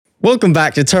Welcome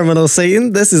back to Terminal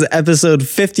Satan. This is episode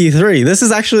 53. This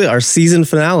is actually our season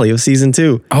finale of season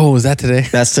 2. Oh, is that today?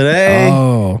 That's today.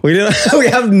 Oh. We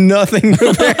have nothing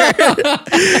prepared.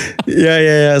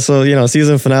 Yeah. So,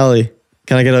 season finale.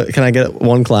 Can I get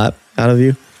one clap out of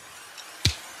you?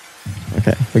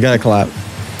 Okay, we got a clap.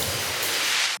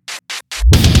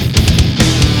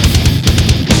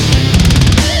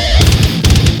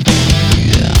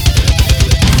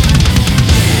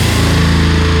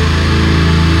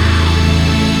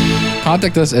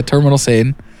 Contact us at Terminal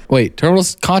Satan. Wait, Come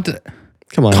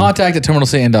on. Contact at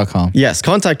terminalsatan.com. Yes,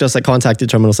 contact us at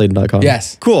contact@terminalsatan.com.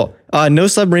 Yes. Cool. No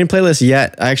submarine playlist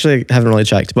yet. I actually haven't really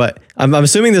checked, but I'm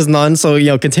assuming there's none. So,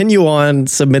 continue on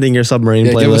submitting your submarine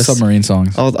playlist. Give us submarine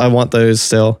songs. I want those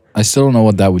still. I still don't know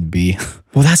what that would be.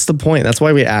 Well, that's the point. That's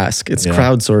why we ask. It's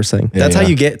crowdsourcing. That's how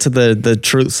you get to the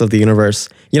truths of the universe.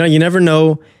 You never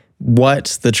know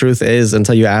what the truth is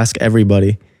until you ask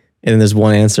everybody. And there's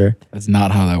one answer. That's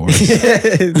not how that works.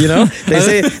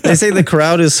 They say the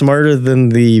crowd is smarter than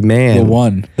the man. The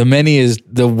one. The many is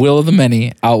the will of the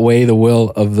many outweigh the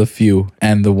will of the few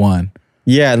and the one.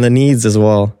 Yeah, and the needs as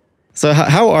well. So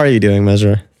how are you doing,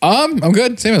 Measure? I'm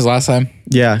good. Same as last time.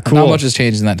 Yeah, cool. Not much has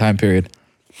changed in that time period.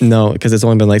 No, because it's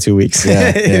only been like 2 weeks.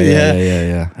 Yeah.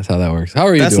 That's how that works. How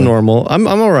are you doing? That's normal. I'm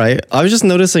all right. I was just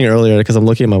noticing earlier because I'm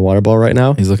looking at my water bottle right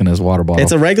now. He's looking at his water bottle.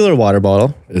 It's a regular water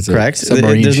bottle. It's correct.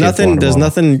 There's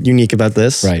nothing unique about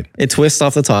this. Right. It twists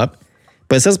off the top,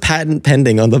 but it says patent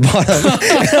pending on the bottom.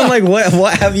 And I'm like,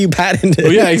 what have you patented? Oh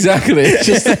yeah, exactly. It's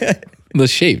just the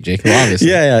shape, Jacob. Obviously.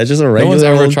 Yeah. It's just a regular. No one's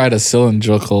ever tried a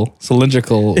cylindrical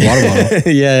water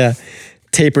bottle. Yeah.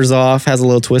 Tapers off, has a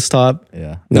little twist top.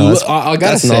 Yeah. No, I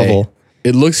gotta say, novel.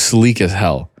 It looks sleek as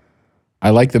hell. I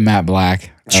like the matte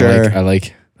black. Sure. I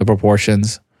like the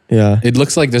proportions. Yeah. It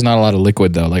looks like there's not a lot of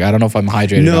liquid though. Like I don't know if I'm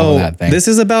hydrated out of that thing. This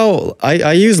is about,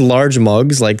 I use large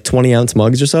mugs, like 20-ounce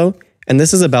mugs or so. And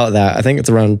this is about that. I think it's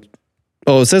around,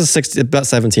 it says about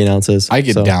 17 ounces. I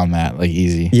get down that like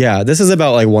easy. Yeah. This is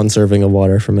about like one serving of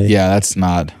water for me. Yeah, that's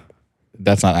not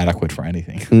adequate for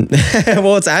anything.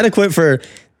 Well, it's adequate for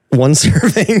one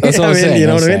serving. That's what I'm saying. You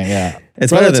know what I mean? Yeah.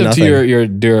 It's better than relative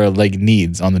nothing. to your like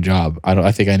needs on the job.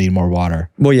 I think I need more water.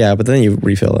 Well, yeah, but then you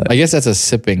refill it. I guess that's a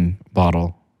sipping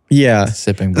bottle. Yeah.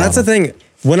 Sipping bottle. That's the thing.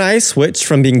 When I switched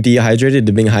from being dehydrated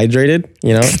to being hydrated,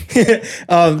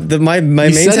 my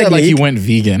main said technique. it like you went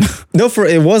vegan. No,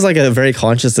 it was like a very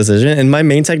conscious decision. And my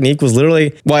main technique was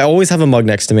literally, I always have a mug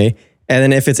next to me. And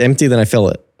then if it's empty, then I fill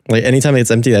it. Like anytime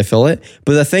it's empty, I fill it.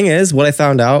 But the thing is, what I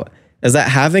found out is that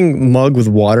having a mug with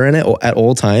water in it at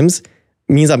all times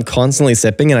means I'm constantly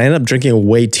sipping, and I end up drinking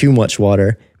way too much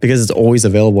water because it's always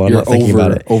available. I'm not thinking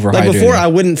about it. Like before, I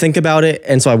wouldn't think about it,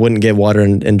 and so I wouldn't get water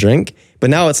and drink.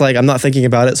 But now it's like I'm not thinking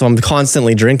about it, so I'm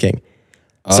constantly drinking.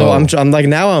 So I'm like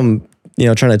now I'm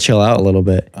trying to chill out a little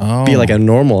bit, be like a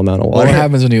normal amount of water. What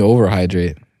happens when you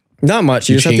overhydrate? Not much.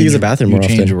 You just have to use the bathroom more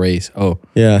often. You change race. Oh.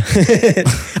 Yeah.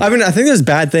 I mean, I think there's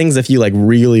bad things if you like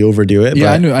really overdo it.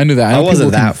 Yeah, I knew that. I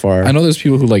wasn't that far. I know there's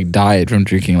people who like diet from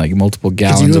drinking like multiple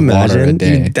gallons of water a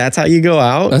day. That's how you go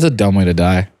out? That's a dumb way to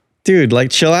die. Dude, like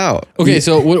chill out. Okay,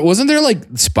 so wasn't there like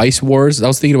spice wars? I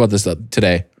was thinking about this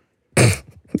today.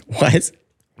 What?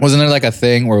 Wasn't there like a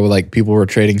thing where like people were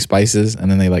trading spices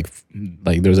and then they like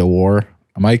there was a war?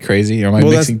 Am I crazy or am I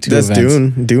mixing two events? That's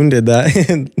Dune. Dune did that.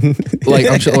 Like,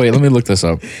 wait, let me look this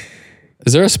up.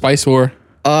 Is there a spice war?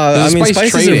 I mean,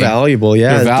 spices are valuable.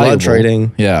 Yeah, They're valuable. Blood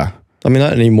trading. Yeah. I mean,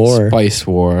 not anymore. Spice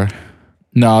war.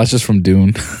 No, it's just from Dune.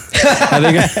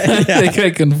 I think I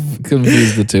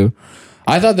confused the two.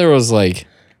 I thought there was like,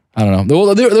 I don't know.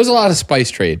 Well, there was a lot of spice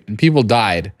trade and people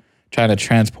died trying to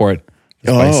transport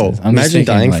spices. Imagine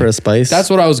dying for a spice. That's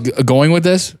what I was going with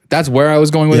this. That's where I was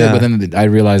going with it. But then I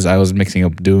realized I was mixing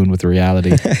up Dune with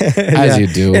reality, as you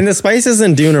do. And the spices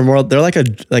in Dune are more. They're like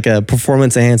a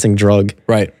performance enhancing drug.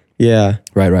 Right. Yeah.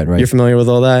 Right. You're familiar with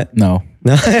all that? No.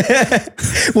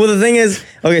 Well, the thing is,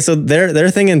 okay, so their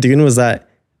thing in Dune was that,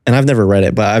 and I've never read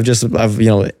it, but I've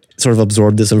sort of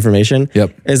absorbed this information.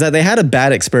 Yep. Is that they had a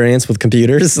bad experience with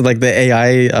computers, like the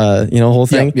AI, whole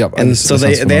thing. Yep. And so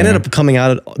they ended up coming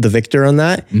out the victor on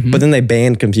that, but then they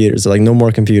banned computers. They're like, no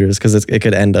more computers because it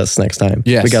could end us next time.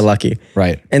 Yes. We got lucky.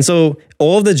 Right. And so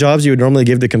all of the jobs you would normally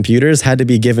give to computers had to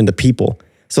be given to people.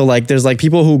 So like there's like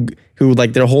people who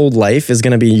like their whole life is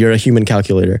going to be you're a human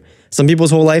calculator. Some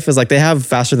people's whole life is like they have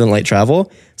faster than light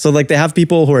travel. So like they have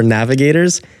people who are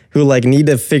navigators who like need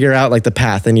to figure out like the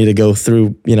path they need to go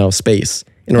through, space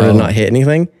in order to not hit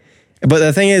anything. But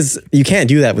the thing is, you can't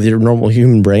do that with your normal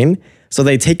human brain. So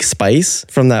they take spice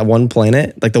from that one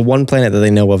planet, like the one planet that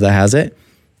they know of that has it,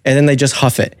 and then they just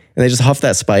huff it. And they just huff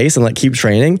that spice and like keep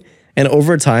training. And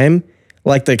over time,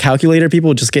 like the calculator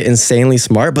people just get insanely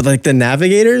smart, but like the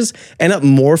navigators end up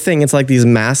morphing into like these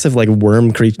massive like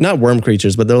not worm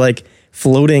creatures, but they're like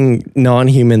floating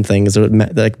non-human things. They're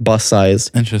like bus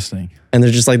sized. Interesting. And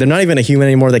they're just like, they're not even a human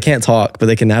anymore. They can't talk, but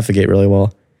they can navigate really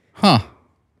well. Huh.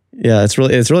 Yeah, it's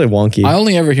really wonky. I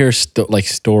only ever hear like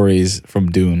stories from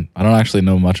Dune. I don't actually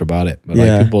know much about it, but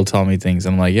like people tell me things,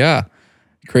 and I'm like, yeah,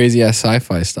 crazy ass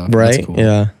sci-fi stuff. Right? That's cool.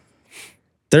 Yeah.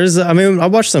 I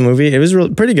watched the movie. It was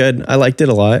pretty good. I liked it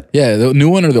a lot. Yeah, the new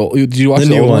one or did you watch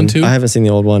the old one too? I haven't seen the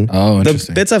old one. Oh,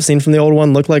 interesting. The bits I've seen from the old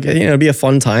one look like, it'd be a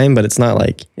fun time, but it's not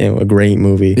like, a great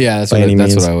movie. Yeah, that's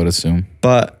what I would assume.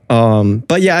 But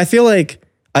yeah, I feel like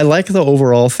I like the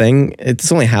overall thing.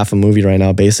 It's only half a movie right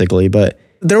now, basically, but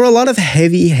there were a lot of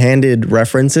heavy-handed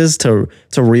references to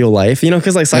real life,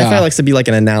 because like sci-fi likes to be like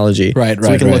an analogy, right?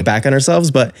 So we can look back on ourselves,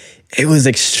 but it was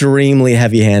extremely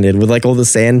heavy-handed with like all the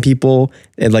sand people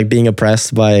and like being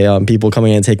oppressed by people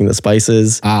coming in and taking the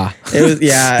spices. It was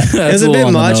it was a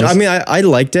bit much. I mean, I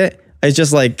liked it. It's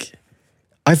just like,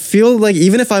 I feel like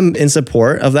even if I'm in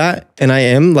support of that, and I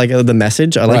am like the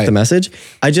message, I like the message.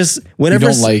 I just whenever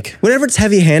it's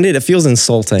heavy-handed, it feels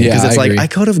insulting because it's like I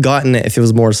could have gotten it if it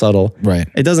was more subtle. Right.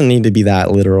 It doesn't need to be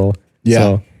that literal. Yeah.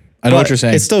 So, I know what you're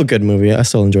saying. It's still a good movie. I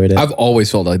still enjoyed it. I've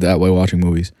always felt like that way watching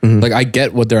movies. Like I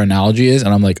get what their analogy is,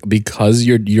 and I'm like, because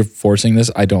you're forcing this,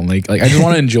 I don't like I just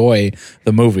want to enjoy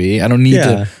the movie. I don't need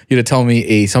you to tell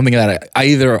me something that I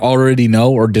either already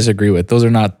know or disagree with. Those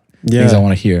are not things I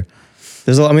want to hear.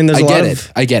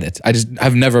 I get it.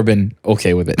 I've never been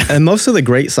okay with it. And most of the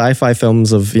great sci-fi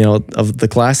films of the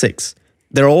classics,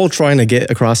 they're all trying to get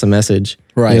across a message.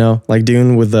 Right. Like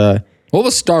Dune with the. What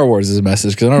was Star Wars'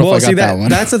 message? Because I don't know if I got that one.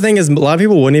 That's the thing is a lot of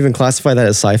people wouldn't even classify that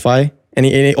as sci-fi.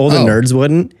 And all the nerds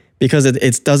wouldn't because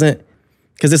it doesn't.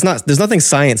 Because it's not. There's nothing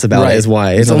science about it. Is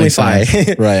why it's only fi.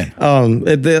 Right.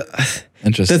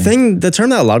 Interesting. The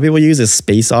term that a lot of people use is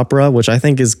space opera, which I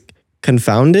think is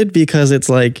confounded because it's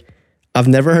like. I've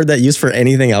never heard that used for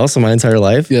anything else in my entire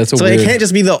life. Yeah, so it can't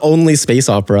just be the only space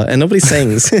opera and nobody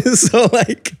sings. So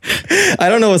like, I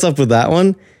don't know what's up with that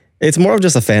one. It's more of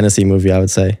just a fantasy movie, I would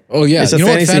say. Oh yeah, it's a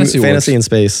fantasy in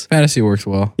space. Fantasy works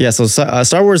well. Yeah, so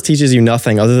Star Wars teaches you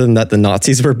nothing other than that the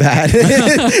Nazis were bad.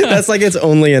 That's like its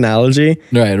only analogy.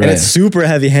 Right. And it's super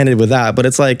heavy-handed with that, but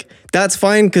it's like that's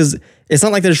fine because it's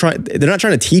not like they're not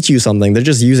trying to teach you something. They're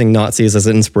just using Nazis as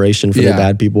an inspiration for the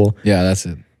bad people. Yeah, that's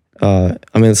it. I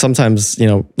mean, sometimes,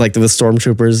 like with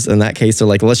stormtroopers in that case, they're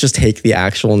like, let's just take the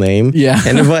actual name. Yeah.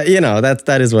 But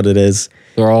that is what it is.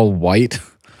 They're all white.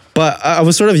 But I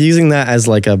was sort of using that as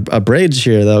like a bridge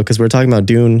here though, because we're talking about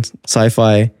Dune,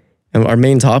 sci-fi, and our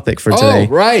main topic for today.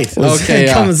 Oh, right.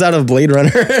 Okay. Comes out of Blade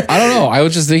Runner. I don't know. I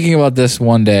was just thinking about this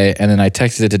one day and then I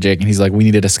texted it to Jake and he's like, we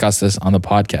need to discuss this on the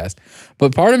podcast.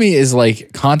 But part of me is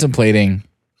like contemplating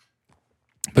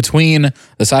between the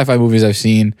sci-fi movies I've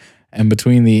seen and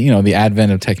between the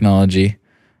advent of technology,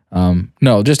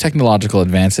 just technological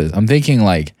advances. I'm thinking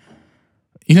like,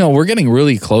 we're getting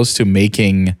really close to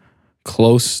making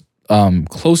close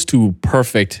to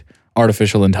perfect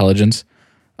artificial intelligence.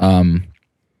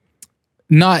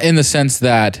 Not in the sense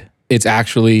that it's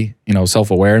actually,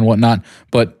 self-aware and whatnot,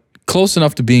 but close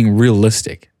enough to being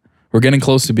realistic. We're getting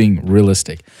close to being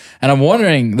realistic. And I'm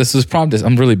wondering,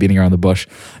 I'm really beating around the bush,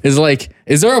 is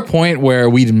there a point where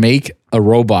we'd make a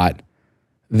robot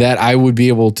that I would be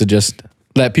able to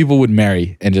that people would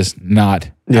marry and just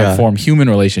not form human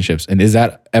relationships? And is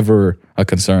that ever a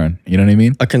concern? You know what I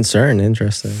mean? A concern,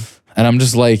 interesting. And I'm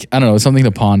just like, I don't know, it's something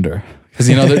to ponder. Because,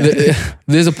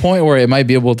 there's a point where it might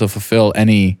be able to fulfill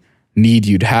any need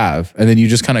you'd have. And then you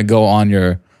just kind of go on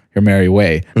your merry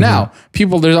way. Mm-hmm. Now,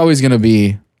 there's always going to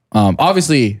be,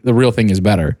 obviously the real thing is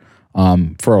better.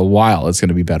 For a while, it's going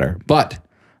to be better. But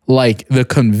like the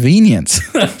convenience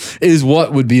is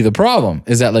what would be the problem,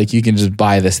 is that like you can just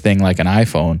buy this thing like an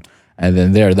iPhone and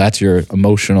then that's your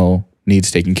emotional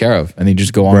needs taken care of. And then you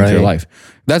just go on with your life.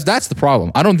 That's the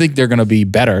problem. I don't think they're going to be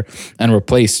better and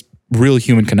replace real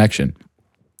human connection.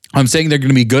 I'm saying they're going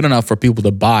to be good enough for people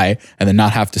to buy and then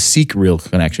not have to seek real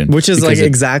connection. Which is like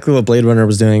exactly what Blade Runner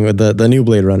was doing with the new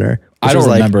Blade Runner. I don't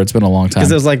remember. It's been a long time. Because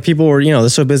there's like people were, they're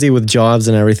so busy with jobs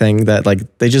and everything that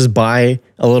like they just buy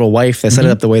a little wife. They set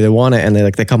it up the way they want it and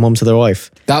they come home to their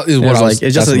wife. That is what I was like.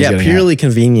 It's just purely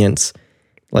convenience.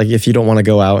 Like if you don't want to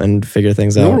go out and figure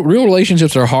things out. Real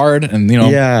relationships are hard and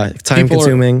time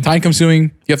consuming.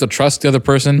 You have to trust the other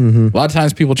person. Mm-hmm. A lot of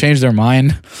times people change their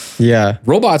mind. Yeah.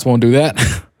 Robots won't do that.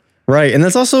 Right. And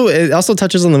it also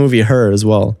touches on the movie Her as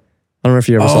well. I don't know if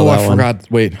you ever saw that one. Oh, I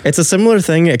forgot. Wait. It's a similar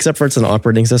thing, except for it's an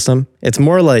operating system. It's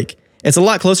more like, it's a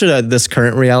lot closer to this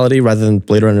current reality rather than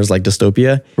Blade Runner's like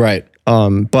dystopia. Right.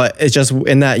 But it's just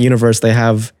in that universe they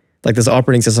have like this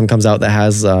operating system comes out that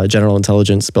has general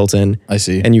intelligence built in. I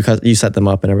see. And you set them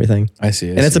up and everything. I see.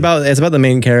 It's about the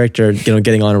main character,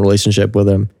 getting on a relationship with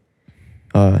him.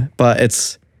 But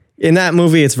it's in that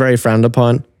movie, it's very frowned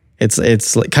upon. It's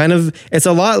like it's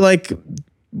a lot like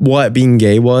what being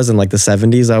gay was in like the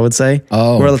 70s, I would say.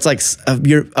 Oh. Where it's like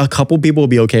a couple people will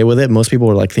be okay with it. Most people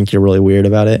would like think you're really weird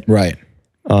about it. Right.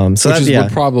 So Which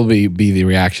would probably be the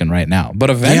reaction right now. But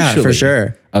eventually, for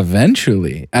sure.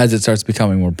 Eventually, as it starts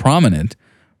becoming more prominent,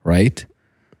 right?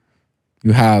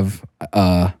 You have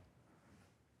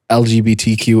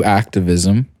LGBTQ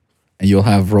activism, and you'll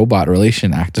have robot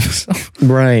relation activism.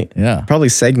 Right. Yeah. Probably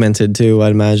segmented too,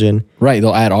 I'd imagine. Right.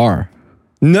 They'll add R.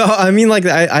 No, I mean, like,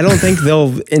 I don't think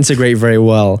they'll integrate very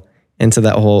well into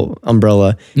that whole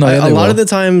umbrella. No, yeah, a lot of the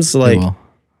times, like,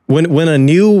 when a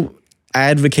new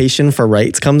advocation for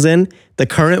rights comes in, the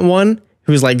current one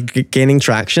who's like gaining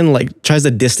traction, like tries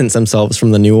to distance themselves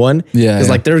from the new one. Yeah. Because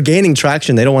like they're gaining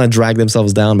traction. They don't want to drag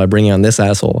themselves down by bringing on this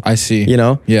asshole. I see. You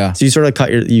know? Yeah. So you sort of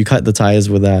cut the ties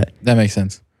with that. That makes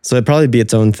sense. So it'd probably be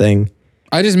its own thing.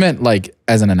 I just meant like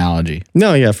as an analogy.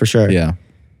 No, yeah, for sure. Yeah.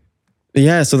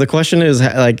 Yeah. So the question is,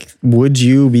 like, would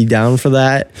you be down for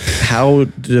that? How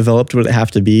developed would it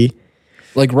have to be?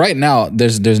 Like right now,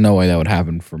 there's no way that would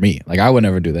happen for me. Like I would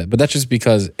never do that. But that's just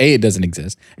because A, it doesn't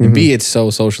exist. And B, it's so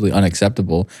socially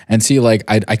unacceptable. And C, like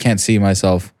I can't see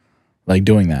myself like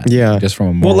doing that. Yeah. Just from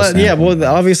a moral standpoint.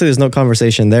 Well, obviously there's no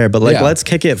conversation there, but like let's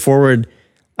kick it forward.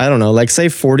 I don't know, like say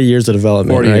 40 years of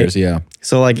development. 40 right? years, yeah.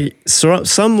 So like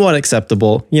somewhat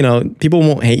acceptable. You know, people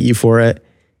won't hate you for it.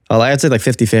 I'd say like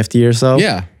 50-50 or so.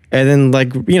 Yeah. And then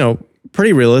like,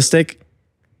 pretty realistic.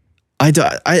 I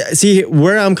see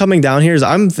where I'm coming down here is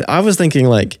I was thinking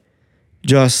like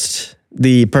just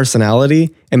the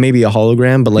personality and maybe a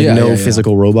hologram, but like no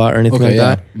physical robot or anything like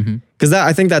that. Because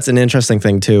I think that's an interesting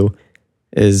thing too.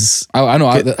 Is I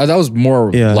know that was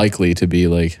more likely to be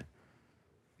like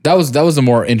that was the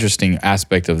more interesting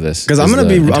aspect of this. Because I'm gonna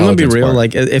be real. Part.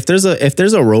 Like if there's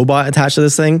a robot attached to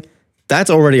this thing, that's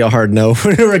already a hard no,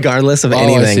 regardless of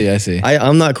anything. I see.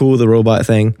 I'm not cool with the robot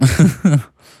thing.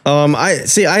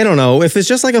 I don't know. If it's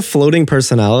just like a floating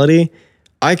personality,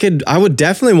 I would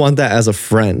definitely want that as a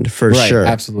friend for sure.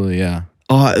 Absolutely, yeah.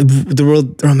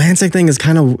 The romantic thing is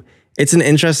it's an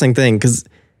interesting thing because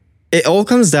it all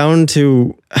comes down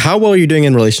to how well you're doing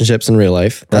in relationships in real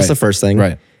life. That's the first thing.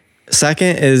 Right.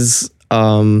 Second is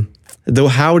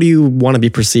how do you want to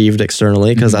be perceived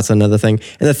externally? Because that's another thing.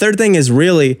 And the third thing is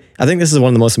really, I think this is one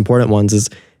of the most important ones is,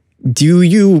 do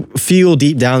you feel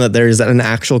deep down that there's an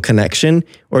actual connection,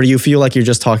 or do you feel like you're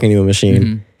just talking to a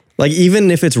machine? Like, even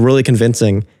if it's really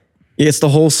convincing, it's the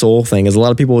whole soul thing. Is a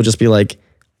lot of people will just be like,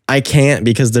 I can't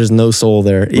because there's no soul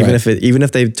there. Even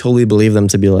if they totally believe them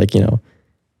to be like,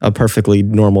 a perfectly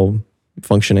normal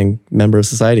functioning member of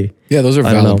society. Yeah, those are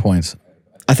valid points.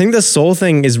 I think the soul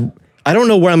thing is, I don't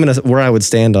know where I would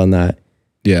stand on that.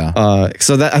 Yeah.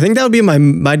 So I think that would be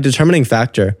my determining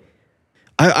factor.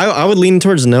 I would lean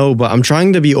towards no, but I'm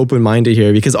trying to be open-minded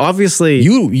here because obviously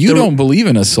you don't believe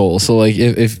in a soul. So like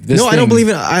if this I don't believe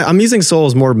in. I'm using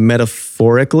souls more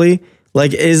metaphorically.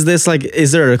 Like, is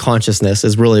there a consciousness?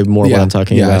 Is really more what I'm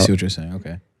talking about. Yeah, I see what you're saying.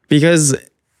 Okay. Because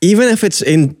even if it's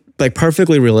in like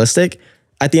perfectly realistic,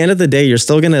 at the end of the day, you're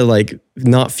still gonna like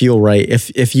not feel right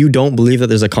if you don't believe that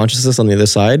there's a consciousness on the other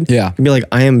side. Yeah. You'd be like,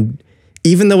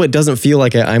 even though it doesn't feel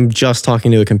like it, I'm just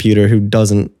talking to a computer who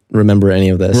doesn't remember any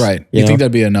of this. Right. You think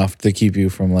that'd be enough to keep you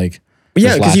from like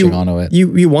just latching onto it?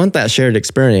 You want that shared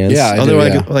experience. Yeah.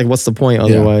 Otherwise, like what's the point?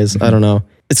 Otherwise, I don't know.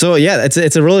 So yeah,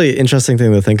 it's a really interesting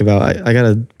thing to think about. I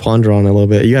gotta ponder on it a little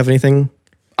bit. You have anything?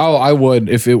 Oh, I would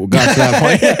if it got to that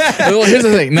point. Well, here's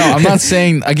the thing. No, I'm not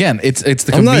saying again. It's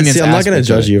the convenience. I'm not gonna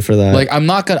judge you for that. Like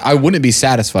I wouldn't be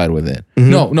satisfied with it.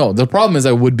 No. The problem is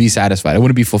I would be satisfied. I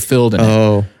wouldn't be fulfilled in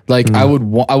it. Like I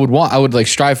would like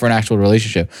strive for an actual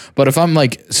relationship. But if I'm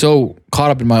like so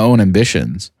caught up in my own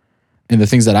ambitions and the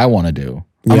things that I want to do,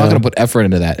 I'm not gonna put effort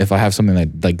into that. If I have something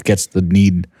that like gets the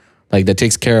need, like that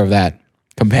takes care of that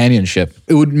companionship,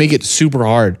 it would make it super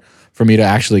hard for me to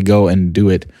actually go and do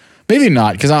it. Maybe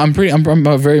not, because I'm very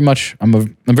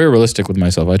realistic with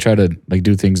myself. I try to like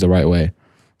do things the right way.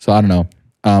 So I don't know.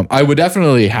 I would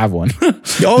definitely have one.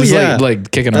 Oh just yeah,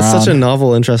 like kicking That's around. That's such a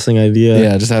novel, interesting idea.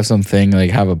 Yeah, just have something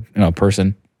like have a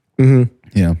person.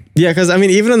 Yeah, because I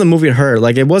mean, even in the movie Her,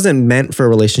 like it wasn't meant for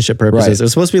relationship purposes. Right. It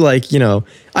was supposed to be like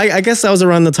I guess that was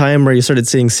around the time where you started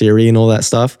seeing Siri and all that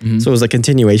stuff. So it was a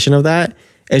continuation of that.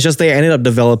 It's just they ended up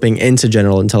developing into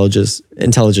general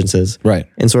intelligences. Right.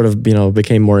 And sort of,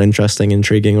 became more interesting,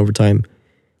 intriguing over time.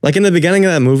 Like in the beginning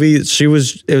of that movie, it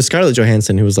was Scarlett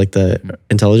Johansson who was like the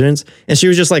intelligence, and she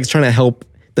was just like trying to help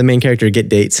the main character get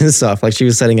dates and stuff. Like she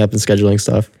was setting up and scheduling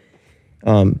stuff.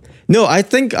 No, I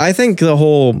think the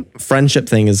whole friendship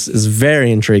thing is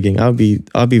very intriguing. I'll be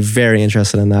very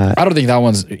interested in that. I don't think that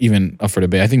one's even up for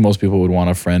debate. I think most people would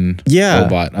want a friend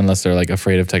robot unless they're like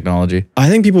afraid of technology. I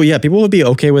think people would be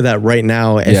okay with that right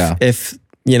now if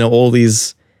all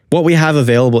these what we have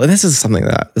available, and this is something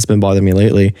that's been bothering me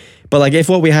lately, but like if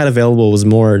what we had available was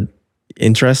more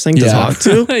interesting to talk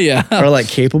to or like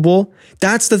capable,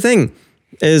 that's the thing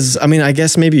is, I mean, I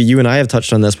guess maybe you and I have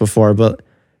touched on this before, but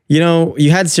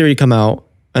you had Siri come out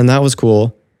and that was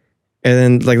cool.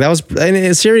 And then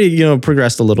and Siri,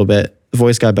 progressed a little bit. The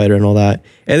voice got better and all that.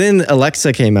 And then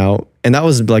Alexa came out and that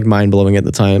was like mind blowing at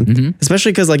the time,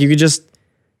 especially because like it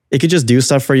could just do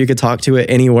stuff where you could talk to it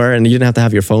anywhere and you didn't have to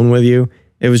have your phone with you.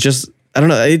 It was just, I don't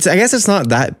know. I guess it's not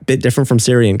that bit different from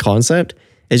Siri in concept.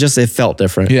 It's just, it felt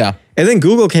different. Yeah. And then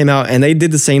Google came out and they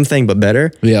did the same thing, but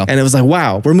better. Yeah. And it was like,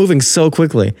 wow, we're moving so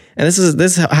quickly. And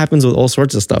this happens with all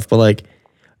sorts of stuff, but like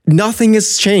nothing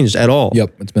has changed at all.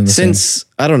 Yep. It's been the same. Since,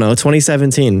 I don't know,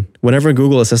 2017, whenever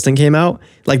Google Assistant came out,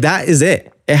 like that is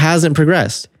it. It hasn't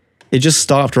progressed. It just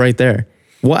stopped right there.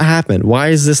 What happened? Why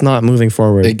is this not moving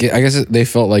forward? I guess they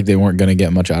felt like they weren't going to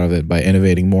get much out of it by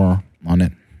innovating more on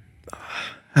it.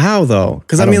 How though?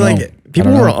 Because I mean, like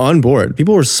people were on board.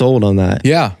 People were sold on that.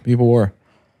 Yeah, people were.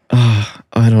 I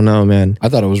don't know, man. I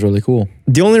thought it was really cool.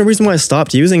 The only reason why I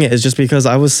stopped using it is just because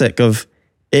I was sick of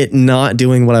it not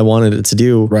doing what I wanted it to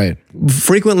do. Right.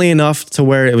 Frequently enough to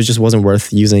where it wasn't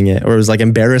worth using it, or it was like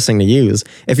embarrassing to use.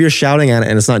 If you're shouting at it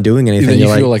and it's not doing anything,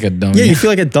 you feel like a dummy. Yeah, you feel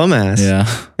like a dumbass. Yeah.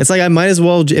 It's like I might as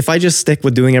well, if I just stick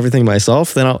with doing everything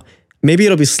myself, then maybe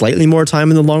it'll be slightly more time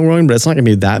in the long run, but it's not gonna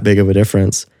be that big of a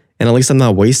difference. And at least I'm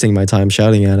not wasting my time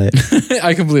shouting at it.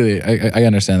 I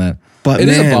understand that. But it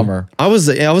is a bummer. I was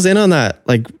in on that.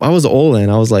 Like I was all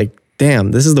in. I was like, damn,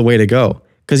 this is the way to go.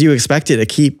 Because you expect it to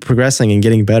keep progressing and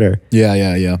getting better.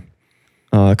 Yeah.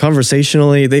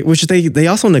 Conversationally, they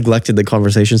also neglected the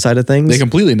conversation side of things. They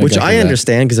completely neglected which I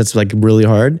understand because it's like really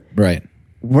hard. Right.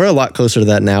 We're a lot closer to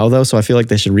that now though, so I feel like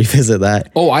they should revisit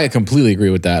that. Oh, I completely agree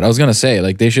with that. I was gonna say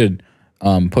like they should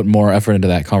put more effort into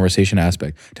that conversation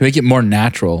aspect to make it more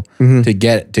natural to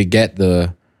get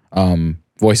the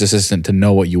voice assistant to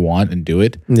know what you want and do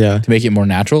it. Yeah. To make it more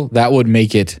natural, that would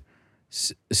make it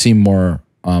seem more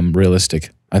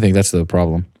realistic. I think that's the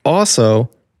problem. Also,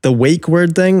 the wake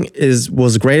word thing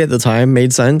was great at the time,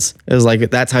 made sense. It was like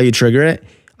that's how you trigger it.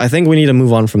 I think we need to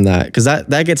move on from that because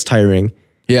that gets tiring.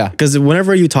 Yeah. Because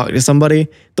whenever you talk to somebody,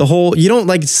 you don't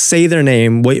like say their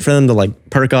name, wait for them to like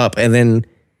perk up, and then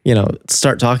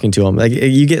start talking to them. Like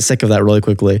you get sick of that really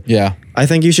quickly. Yeah. I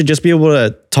think you should just be able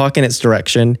to talk in its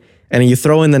direction, and you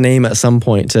throw in the name at some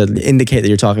point to indicate that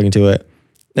you're talking to it,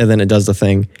 and then it does the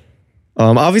thing.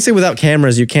 Obviously, without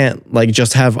cameras, you can't like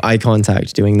just have eye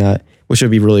contact doing that, which would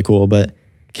be really cool. But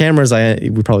cameras,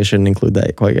 we probably shouldn't include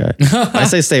that quite yet. I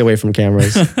say stay away from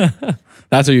cameras.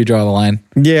 That's where you draw the line.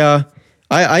 Yeah,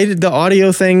 the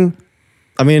audio thing.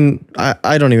 I mean,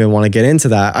 I don't even want to get into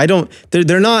that.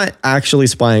 They're not actually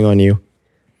spying on you.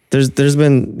 There's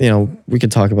been, we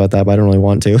could talk about that, but I don't really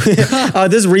want to.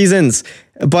 There's reasons,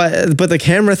 but the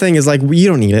camera thing is like, you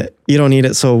don't need it. You don't need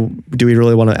it. So do we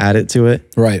really want to add it to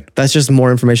it? Right. That's just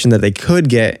more information that they could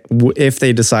get if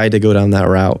they decide to go down that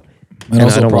route. And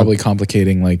also probably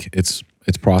complicating like its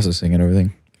processing and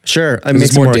everything. Sure. It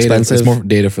makes it more expensive. It's more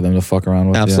data for them to fuck around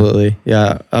with. Absolutely.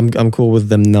 Yeah. I'm cool with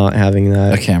them not having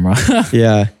that. A camera.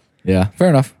 Yeah. Yeah. Fair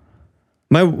enough.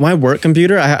 My work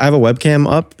computer, I have a webcam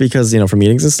up because, for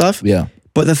meetings and stuff. Yeah.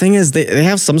 But the thing is, they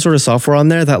have some sort of software on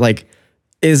there that like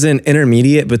is an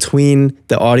intermediate between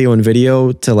the audio and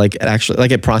video to like it actually,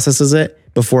 like it processes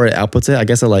it before it outputs it. I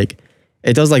guess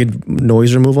it does like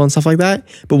noise removal and stuff like that.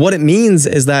 But what it means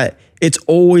is that it's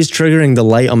always triggering the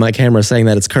light on my camera saying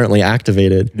that it's currently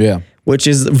activated. Yeah. Which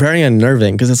is very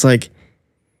unnerving because it's like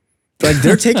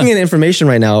they're taking in information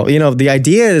right now. The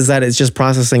idea is that it's just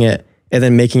processing it and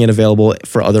then making it available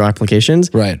for other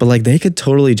applications. Right. But like they could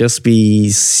totally just be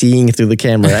seeing through the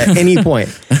camera at any point.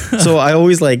 So I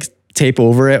always like tape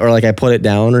over it or like I put it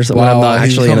down or something. Wow, when I'm not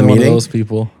actually in a meeting. One of those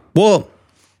people. Well,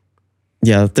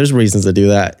 yeah, there's reasons to do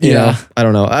that. You know? I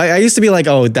don't know. I used to be like,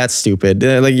 oh, that's stupid.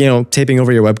 Taping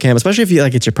over your webcam, especially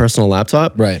if it's your personal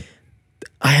laptop. Right.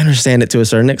 I understand it to a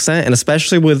certain extent. And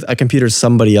especially with a computer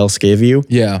somebody else gave you.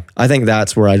 Yeah. I think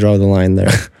that's where I draw the line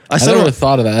there. I never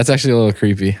thought of that. That's actually a little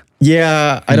creepy.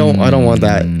 Yeah, I don't want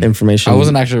that information. I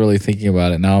wasn't actually really thinking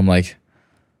about it. Now I'm like,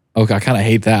 okay, I kind of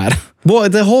hate that. Well,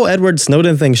 the whole Edward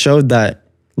Snowden thing showed that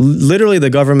literally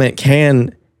the government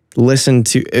can listen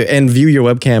to and view your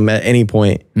webcam at any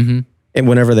point and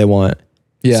whenever they want.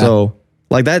 Yeah. So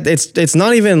like that, it's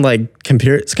not even like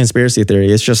conspiracy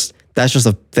theory. It's just, that's just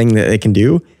a thing that they can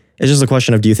do. It's just a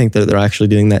question of, do you think that they're actually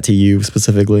doing that to you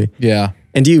specifically? Yeah.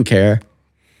 And do you care?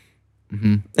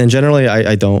 And generally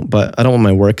I don't, but I don't want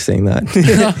my work saying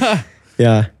that.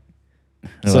 Yeah.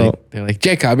 They're like,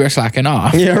 Jacob, you're slacking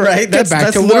off. Yeah, right. That's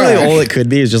literally all it could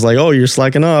be, is just like, oh, you're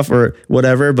slacking off or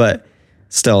whatever. But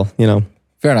still,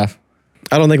 Fair enough.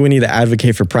 I don't think we need to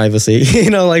advocate for privacy.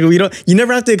 Like you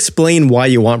never have to explain why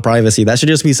you want privacy. That should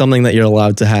just be something that you're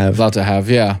allowed to have.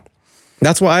 Yeah.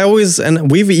 That's why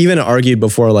and we've even argued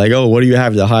before, like, oh, what do you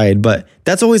have to hide? But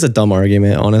that's always a dumb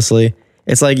argument, honestly.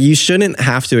 It's like, you shouldn't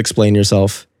have to explain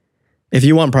yourself. If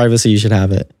you want privacy, you should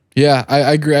have it. Yeah,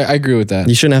 I agree. I agree with that.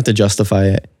 You shouldn't have to justify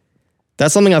it.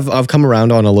 That's something I've come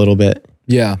around on a little bit.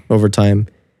 Yeah. Over time,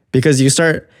 because you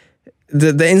start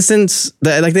the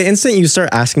instant you start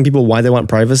asking people why they want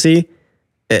privacy,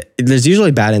 there's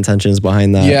usually bad intentions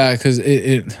behind that. Yeah, because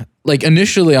it like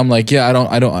initially I'm like, yeah,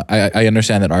 I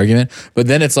understand that argument, but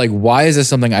then it's like, why is this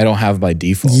something I don't have by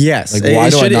default? Yes, like, why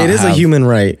it is a human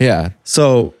right. Yeah.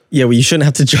 So yeah, well, you shouldn't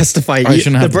have to justify.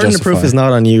 The burden of proof is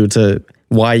not on you to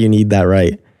why you need that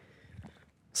right.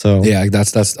 So yeah,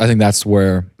 that's I think that's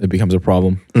where it becomes a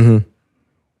problem.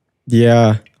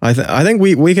 Yeah, I think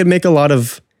we could make a lot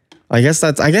of. I guess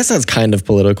that's kind of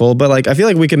political, but like I feel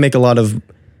like we could make a lot of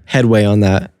headway on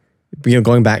that.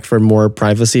 Going back for more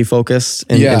privacy focused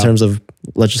in terms of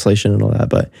legislation and all that.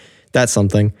 But that's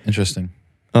something interesting.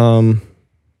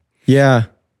 Yeah.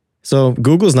 So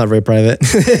Google's not very private.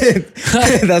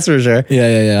 That's for sure.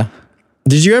 Yeah.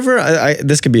 Did you ever?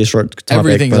 This could be a short topic.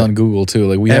 Everything's on Google too.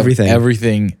 Like we have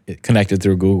everything connected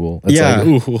through Google. It's like,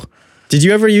 ooh. Did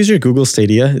you ever use your Google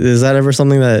Stadia? Is that ever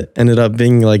something that ended up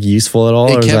being like useful at all?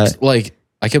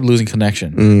 I kept losing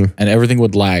connection and everything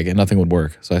would lag and nothing would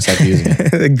work. So I stopped using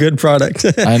it. A good product.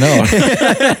 I know.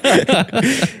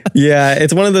 Yeah,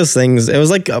 it's one of those things. It was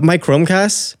like my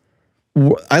Chromecast.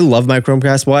 I love my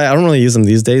Chromecast. Well, I don't really use them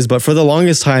these days, but for the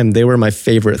longest time, they were my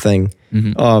favorite thing.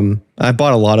 I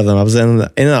bought a lot of them. I was in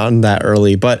on that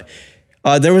early, but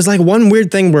there was like one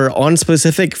weird thing where on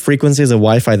specific frequencies of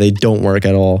Wi-Fi, they don't work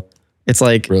at all. It's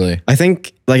like, really? I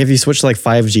think like if you switch to like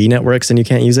 5G networks and you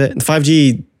can't use it,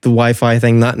 5G, the Wi-Fi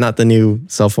thing, not the new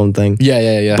cell phone thing.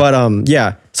 Yeah. But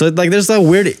yeah. So like there's that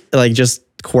weird like just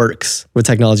quirks with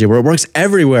technology where it works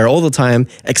everywhere all the time,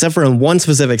 except for in one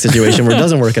specific situation where it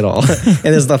doesn't work at all. And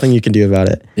there's nothing you can do about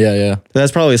it. Yeah. But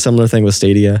that's probably a similar thing with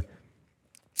Stadia.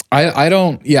 I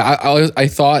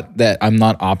thought that I'm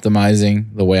not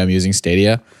optimizing the way I'm using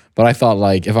Stadia. But I thought,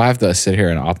 like, if I have to sit here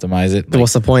and optimize it, like,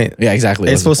 what's the point? Yeah,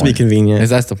 exactly. It's supposed to be convenient.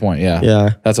 That's the point. Yeah. Yeah.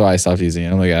 That's why I stopped using it.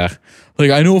 I'm like,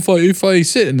 like I know if I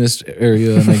sit in this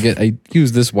area and I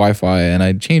use this Wi-Fi and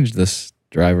I change this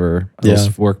driver,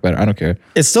 it'll work better. I don't care.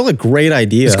 It's still a great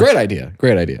idea. It's a great idea.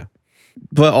 Great idea.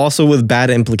 But also with bad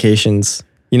implications.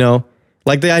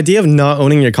 Like the idea of not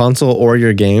owning your console or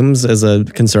your games is a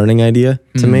concerning idea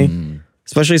to me,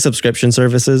 especially subscription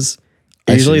services.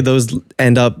 Usually those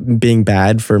end up being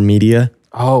bad for media.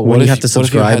 Oh, when you have to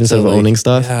subscribe instead of owning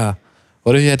stuff. Yeah.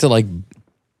 What if you had to like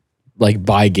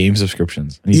buy game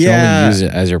subscriptions and you can only use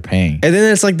it as you're paying? And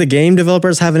then it's like the game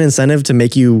developers have an incentive to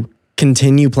make you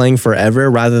continue playing forever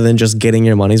rather than just getting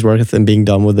your money's worth and being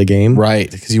done with the game.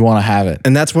 Right, because you want to have it.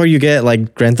 And that's where you get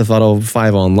like Grand Theft Auto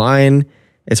 5 Online.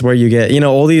 It's where you get,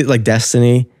 all these like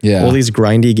Destiny, all these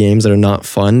grindy games that are not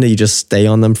fun that you just stay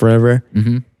on them forever.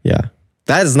 Yeah.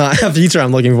 That is not a feature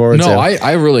I'm looking forward to. No,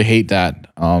 I really hate that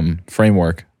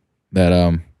framework,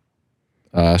 that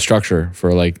structure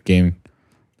for like game.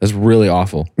 That's really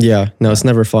awful. Yeah, no, it's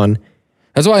never fun.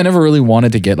 That's why I never really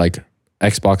wanted to get like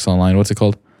Xbox Online. What's it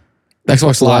called?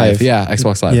 Xbox Live. Yeah,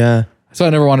 Xbox Live. Yeah. So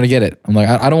I never wanted to get it. I'm like,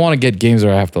 I don't want to get games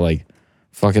where I have to like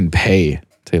fucking pay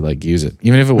to like use it.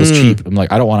 Even if it was cheap, I'm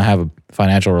like, I don't want to have a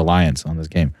financial reliance on this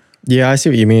game. Yeah, I see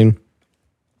what you mean.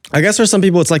 I guess for some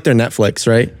people, it's like their Netflix,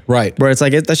 right? Right. Where it's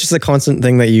like, that's just a constant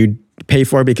thing that you pay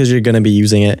for because you're going to be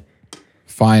using it.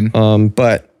 Fine.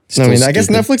 But I guess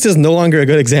Netflix is no longer a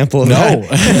good example of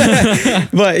that.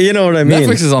 But you know what I mean?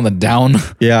 Netflix is on the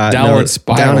downward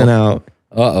spiral. Down and out.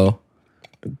 Uh-oh.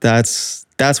 That's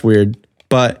weird.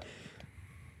 But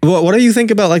what do you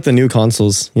think about like the new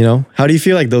consoles? How do you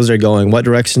feel like those are going? What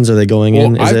directions are they going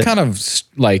in? I've kind of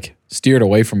like steered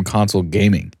away from console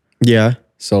gaming. Yeah.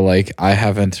 So like I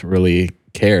haven't really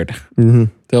cared.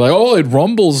 They're like, oh, it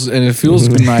rumbles and it feels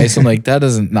nice. I'm like,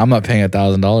 I'm not paying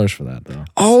 $1,000 for that though.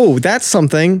 Oh, that's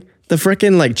something. The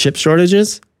freaking like chip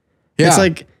shortages. Yeah. It's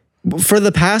like for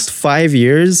the past 5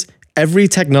 years, every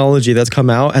technology that's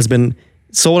come out has been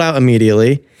sold out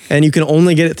immediately, and you can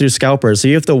only get it through scalpers. So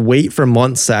you have to wait for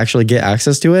months to actually get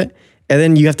access to it, and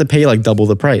then you have to pay like double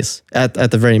the price at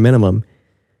the very minimum.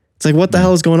 It's like, what the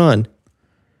hell is going on?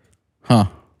 Huh.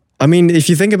 I mean, if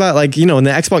you think about like, you know, when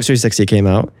the Xbox 360 came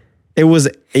out, it was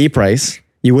a price.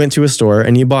 You went to a store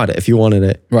and you bought it if you wanted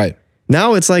it. Right.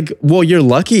 Now it's like, well, you're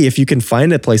lucky if you can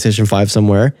find a PlayStation 5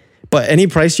 somewhere, but any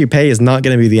price you pay is not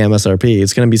going to be the MSRP.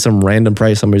 It's going to be some random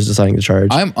price somebody's deciding to charge.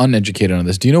 I'm uneducated on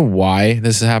this. Do you know why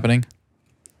this is happening?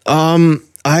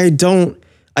 I don't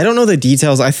know the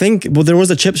details. I think, well, there was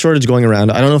a chip shortage going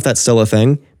around. I don't know if that's still a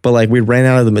thing, but like we ran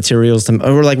out of the materials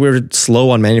or like we were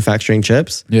slow on manufacturing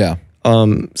chips. Yeah.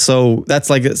 So that's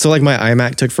like, my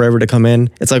iMac took forever to come in.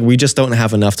 It's like, we just don't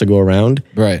have enough to go around.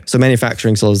 Right. So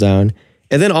manufacturing slows down.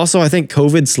 And then also I think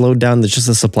COVID slowed down just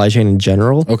the supply chain in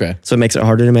general. Okay. So it makes it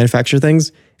harder to manufacture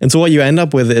things. And so what you end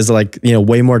up with is like, you know,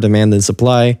 way more demand than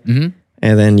supply. Mm-hmm.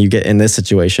 And then you get in this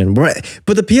situation. But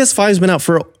the PS5 has been out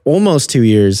for almost 2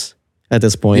 years at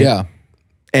this point. Yeah.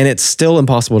 And it's still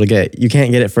impossible to get. You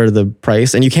can't get it for the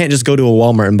price. And you can't just go to a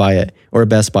Walmart and buy it or a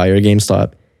Best Buy or a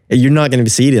GameStop. You're not going to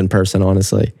see it in person,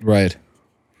 honestly. Right.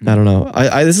 I don't know.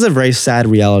 This is a very sad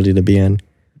reality to be in.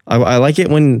 I like it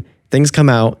when things come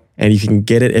out and you can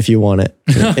get it if you want it.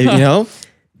 You know?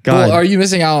 God. Well, are you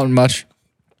missing out on much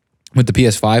with the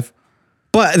PS5?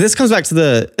 But this comes back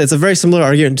to it's a very similar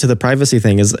argument to the privacy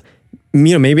thing is,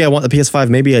 you know, maybe I want the PS5,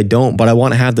 maybe I don't, but I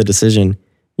want to have the decision,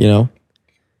 you know?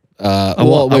 I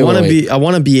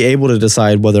want to be able to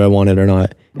decide whether I want it or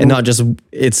not, and not just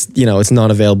it's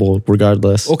not available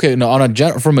regardless. Okay, no,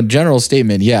 from a general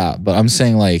statement, yeah, but I'm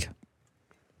saying like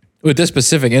with this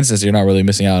specific instance, you're not really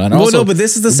missing out. And also, no, but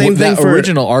this is the same thing. That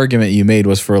original argument you made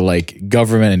was for like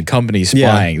government and companies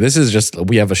spying. This is just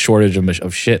we have a shortage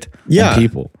of shit. On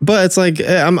people. But it's like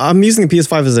I'm using the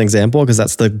PS5 as an example because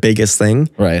that's the biggest thing,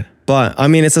 right? But I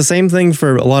mean, it's the same thing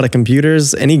for a lot of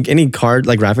computers. Any card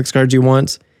like graphics cards you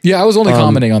want. Yeah, I was only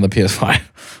commenting on the PS5.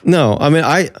 No, I mean,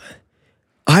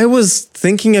 I was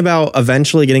thinking about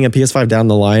eventually getting a PS5 down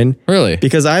the line. Really?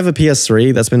 Because I have a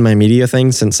PS3 that's been my media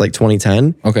thing since like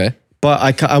 2010. Okay.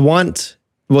 But I want,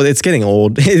 well, it's getting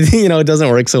old. You know, it doesn't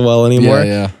work so well anymore.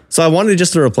 Yeah. So I wanted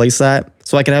just to replace that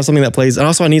so I can have something that plays. And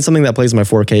also I need something that plays my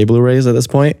 4K Blu-rays at this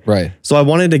point. Right. So I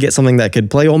wanted to get something that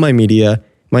could play all my media,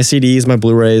 my CDs, my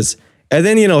Blu-rays. And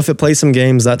then, you know, if it plays some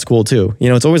games, that's cool too. You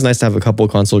know, it's always nice to have a couple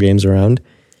console games around.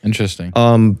 Interesting.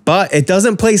 But it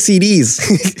doesn't play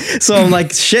CDs. So I'm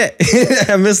like, shit,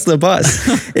 I missed the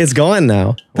bus. It's gone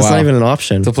now. That's not even an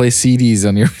option. To play CDs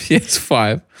on your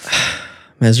PS5.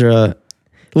 Mesra,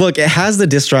 look, it has the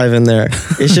disc drive in there.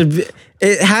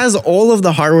 It has all of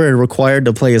the hardware required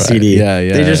to play a CD. Yeah.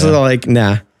 They just are like,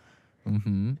 nah.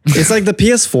 Mm-hmm. It's like the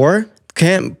PS4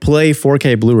 can't play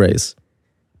 4K Blu-rays,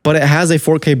 but it has a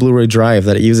 4K Blu-ray drive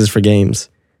that it uses for games.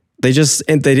 They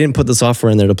didn't put the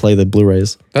software in there to play the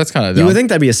Blu-rays. That's kind of dumb. You would think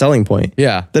that'd be a selling point.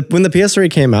 Yeah. When the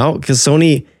PS3 came out, because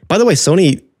Sony, by the way,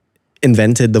 Sony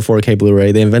invented the 4K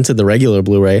Blu-ray. They invented the regular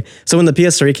Blu-ray. So when the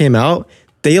PS3 came out,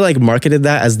 they like marketed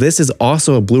that as this is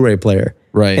also a Blu-ray player.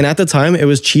 Right. And at the time, it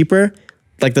was cheaper.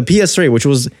 Like the PS3, which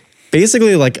was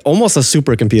basically like almost a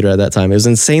supercomputer at that time. It was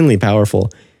insanely powerful.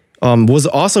 Was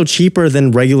also cheaper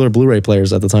than regular Blu-ray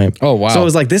players at the time. Oh, wow. So it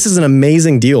was like, this is an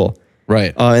amazing deal.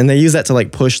 Right. And they use that to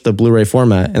like push the Blu-ray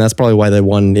format. And that's probably why they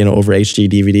won, you know, over HD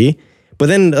DVD. But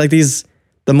then like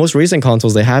the most recent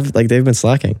consoles they have, like they've been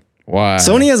slacking. Wow.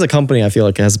 Sony as a company, I feel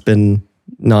like has been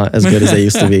not as good as they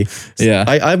used to be. Yeah.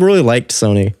 I really liked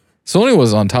Sony. Sony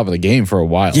was on top of the game for a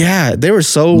while. Yeah. They were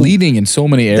so leading in so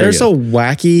many areas. They're so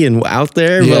wacky and out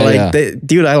there. Yeah, but like,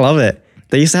 dude, I love it.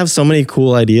 They used to have so many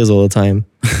cool ideas all the time.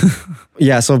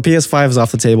 Yeah, so PS5 is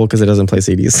off the table because it doesn't play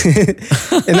CDs.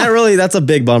 And that's a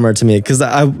big bummer to me because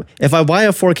if I buy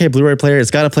a 4K Blu-ray player,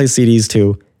 it's got to play CDs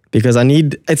too because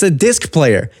it's a disc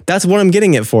player. That's what I'm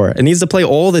getting it for. It needs to play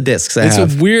all the discs I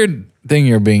have. It's a weird thing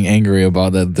you're being angry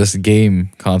about that this game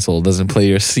console doesn't play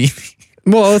your CD.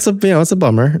 Well, it's a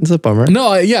bummer. It's a bummer.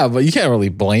 No, yeah, but you can't really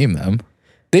blame them.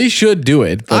 They should do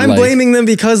it. I'm blaming them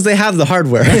because they have the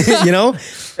hardware, you know?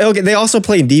 Okay, they also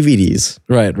play DVDs.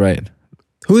 Right.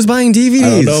 Who's buying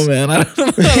DVDs? I don't know, man. I don't know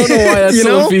why that's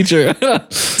still a feature.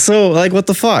 So, like, what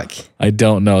the fuck? I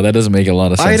don't know. That doesn't make a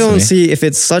lot of sense. I don't see, if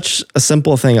it's such a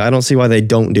simple thing, I don't see why they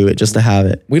don't do it just to have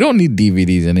it. We don't need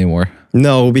DVDs anymore.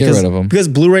 No, because, Get rid of them. Because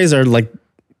Blu-rays are like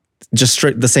just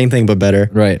straight the same thing but better.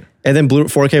 Right. And then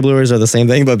 4K Blu-rays are the same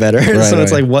thing but better. Right, so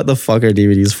it's like, what the fuck are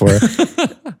DVDs for?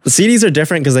 The CDs are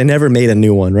different because they never made a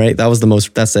new one, right?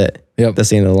 That's it. Yep. That's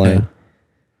the end of the line.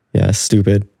 Yeah,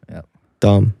 stupid. Yep.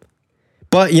 Dumb.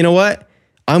 But you know what?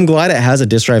 I'm glad it has a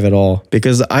disk drive at all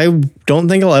because I don't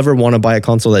think I'll ever want to buy a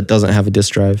console that doesn't have a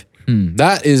disk drive.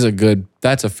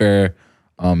 That's a fair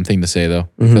thing to say though,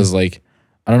 because like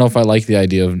I don't know if I like the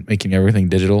idea of making everything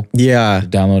digital, Yeah.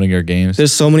 downloading your games.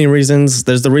 There's so many reasons.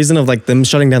 There's the reason of like them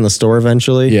shutting down the store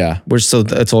eventually. Yeah. Which so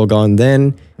it's all gone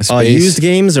then. space. Used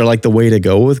games are like the way to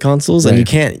go with consoles, and Right. you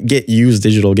can't get used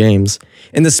digital games.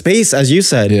 And the space, as you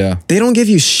said, Yeah. they don't give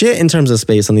you shit in terms of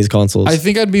space on these consoles. I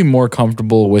think I'd be more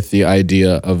comfortable with the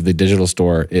idea of the digital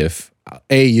store if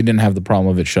A, you didn't have the problem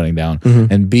of it shutting down,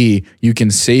 and B, you can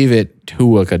save it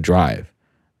to like a drive.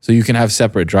 So you can have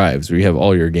separate drives where you have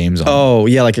all your games on. Oh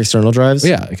yeah, like external drives.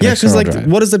 Yeah, like an yeah. Because external like, drive.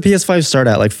 what does the PS5 start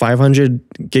at? Like 500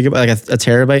 gigabyte, like a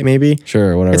terabyte maybe.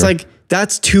 Sure, whatever. It's like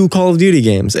that's 2 Call of Duty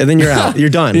games, and then you're out. You're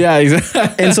done. yeah,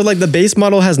 exactly. And so like the base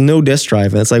model has no disk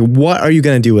drive, and it's like, what are you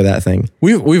gonna do with that thing?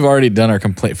 We've already done our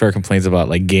fair complaints about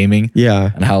like gaming. Yeah.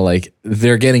 And how like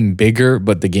they're getting bigger,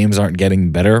 but the games aren't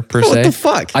getting better per se. What the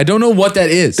fuck? I don't know what that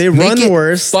is. They Make run it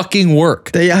worse. Fucking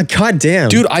work. Yeah, goddamn.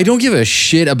 Dude, I don't give a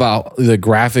shit about the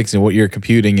graphics and what you're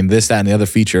computing and this, that, and the other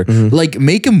feature. Like,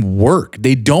 make them work.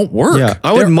 They don't work. Yeah,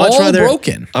 I would They're much all rather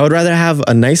broken. I would rather have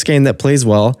a nice game that plays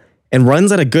well and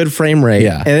runs at a good frame rate.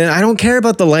 Yeah. And I don't care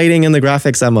about the lighting and the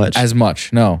graphics that much. As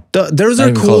much, no. Those Not are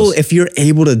even cool close. if you're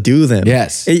able to do them.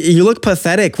 Yes. You look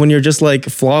pathetic when you're just like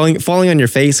falling on your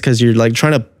face because you're like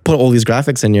trying to put all these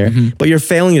graphics in here, but you're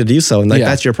failing to do so. And like Yeah.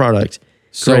 that's your product.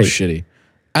 So Great. shitty.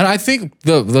 And I think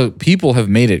the people have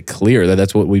made it clear that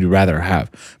that's what we'd rather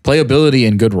have. Playability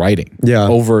and good writing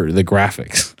over the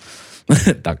graphics.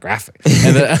 The graphics.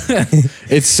 And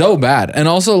it's so bad. And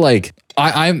also like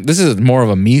I'm this is more of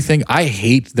a me thing. I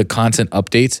hate the constant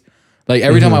updates. Like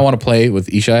every time I want to play with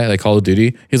Ishai, like Call of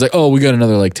Duty, he's like, "Oh, we got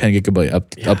another like 10 gigabyte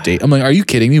update." I'm like, "Are you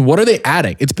kidding me? What are they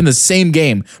adding? It's been the same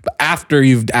game, but after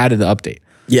you've added the update."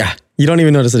 Yeah. You don't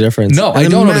even notice the difference. No, And I the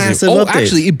don't notice massive it. Oh, updates.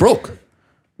 actually, it broke.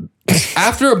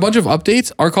 After a bunch of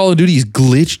updates, our Call of Duty is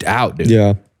glitched out, dude.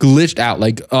 Yeah. Glitched out.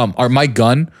 Like, my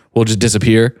gun will just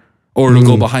disappear, or it'll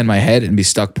go behind my head and be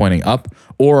stuck pointing up,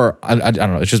 or I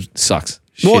don't know. It just sucks.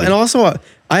 Well, Shitty. and also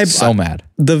so mad.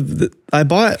 I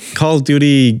bought Call of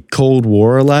Duty Cold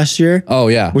War last year. Oh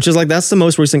yeah, Which is like, that's the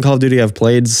most recent Call of Duty I've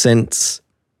played since,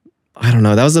 I don't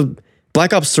know. That was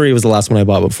Black Ops 3 was the last one I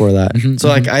bought before that. So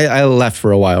like I left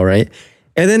for a while, right?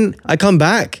 And then I come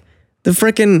back,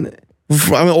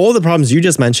 all the problems you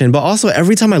just mentioned, but also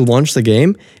every time I launch the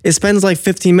game, it spends like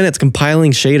 15 minutes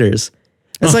compiling shaders.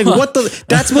 It's like,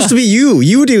 that's supposed to be you.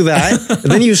 You do that.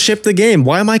 And then you ship the game.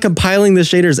 Why am I compiling the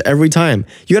shaders every time?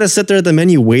 You got to sit there at the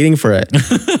menu waiting for it.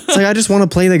 It's like, I just want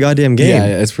to play the goddamn game.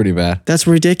 yeah, it's pretty bad. That's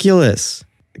ridiculous.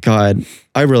 God,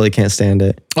 I really can't stand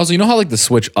it. Also, you know how like the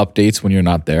Switch updates when you're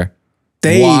not there?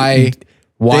 They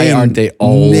Why aren't they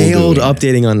all nailed doing it?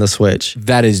 updating on the Switch?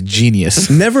 That is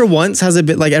genius. Never once has it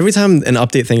been like, every time an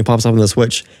update thing pops up on the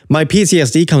Switch, my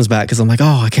PTSD comes back because I'm like,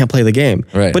 oh, I can't play the game.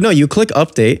 Right. But no, you click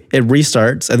update, it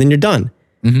restarts, and then you're done.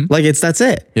 Like that's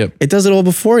it. Yep. It does it all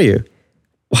before you.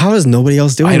 How is nobody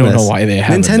else doing this? I don't know why they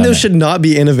haven't Nintendo done it. should not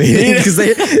be innovating because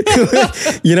they,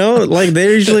 like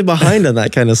they're usually behind on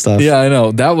that kind of stuff. Yeah, I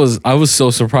know. I was so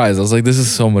surprised. I was like, this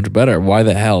is so much better. Why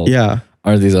the hell? Yeah.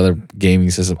 Are these other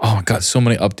gaming systems? Oh my god, so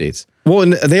many updates. Well,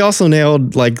 and they also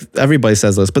nailed, like everybody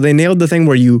says this, but they nailed the thing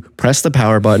where you press the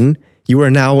power button, you are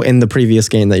now in the previous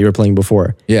game that you were playing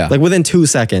before. Yeah. Like within 2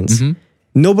 seconds.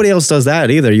 Nobody else does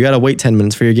that either. You got to wait 10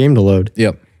 minutes for your game to load.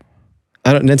 Yep.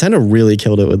 Nintendo really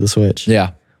killed it with the Switch.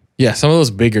 Yeah. Yeah. Some of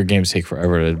those bigger games take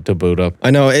forever to boot up.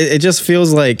 I know. It just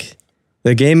feels like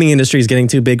the gaming industry is getting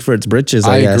too big for its britches,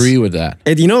 I guess. agree with that.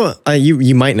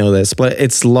 You might know this, but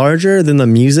it's larger than the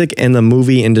music and the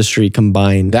movie industry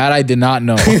combined. That I did not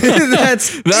know.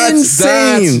 That's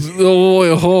insane.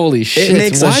 Oh, holy shit. It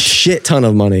makes a what? shit ton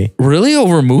of money. Really?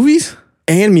 Over movies?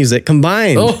 And music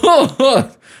combined.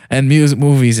 And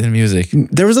movies and music.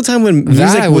 There was a time when I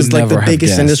music would was like the never have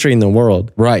biggest guessed. industry in the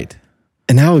world. Right.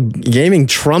 And now gaming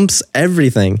trumps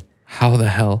everything. How the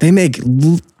hell? They make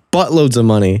buttloads of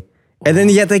money. And then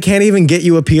yet they can't even get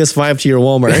you a PS5 to your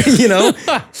Walmart, you know?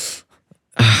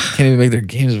 Can't even make their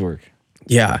games work.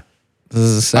 Yeah. This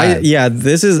is sad.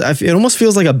 It almost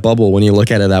feels like a bubble when you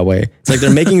look at it that way. It's like they're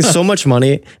making so much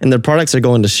money and their products are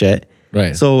going to shit.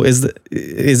 Right. So is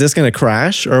this going to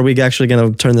crash, or are we actually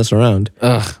going to turn this around?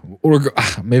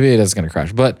 Maybe it is going to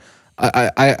crash, but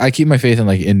I keep my faith in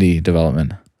like indie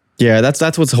development. Yeah,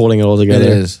 that's what's holding it all together. It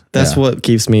is. That's what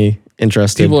keeps me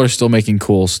interested. People are still making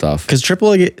cool stuff. Because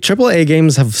AAA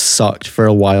games have sucked for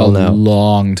a while A now.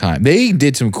 long time. They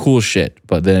did some cool shit,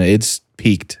 but then it's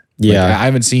peaked. Yeah. Like, I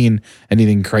haven't seen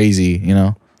anything crazy, you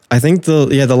know? I think the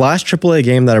last AAA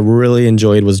game that I really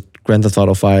enjoyed was Grand Theft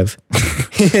Auto 5.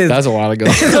 That's a while ago.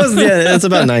 Yeah, it's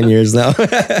about 9 years now.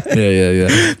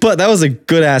 yeah. But that was a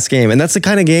good ass game. And that's the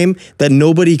kind of game that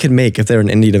nobody could make if they're an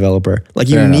indie developer. Like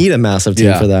you Fair enough. need a massive team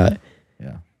Yeah. for that.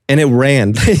 Yeah. And it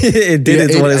ran. It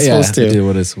did what it's supposed to. It did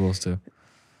what it's supposed to.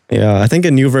 Yeah, I think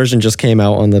a new version just came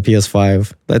out on the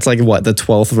PS5. That's like what, the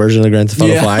 12th version of Grand Theft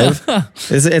Auto 5?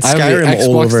 It's I have the Skyrim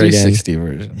all Xbox over again. 360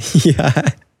 version. Yeah.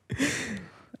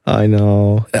 I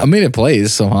know. I mean, it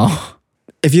plays somehow.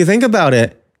 If you think about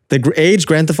it, the age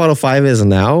Grand Theft Auto 5 is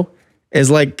now is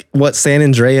like what San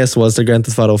Andreas was to Grand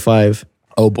Theft Auto 5.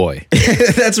 Oh boy.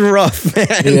 That's rough, man.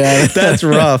 Yeah. That's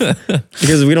rough.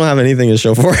 Because we don't have anything to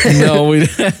show for it. No,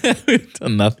 we've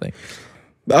done nothing.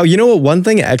 Oh, you know what? One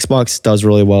thing Xbox does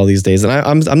really well these days, and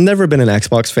I've never been an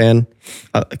Xbox fan,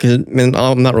 because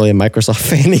I'm not really a Microsoft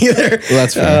fan either. Well,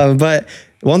 that's fair. But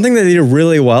one thing that they do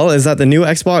really well is that the new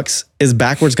Xbox is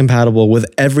backwards compatible with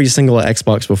every single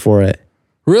Xbox before it.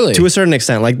 Really? To a certain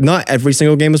extent. Like not every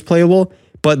single game is playable,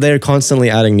 but they're constantly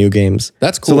adding new games.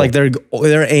 That's cool. So like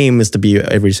their aim is to be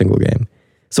every single game.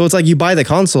 So it's like you buy the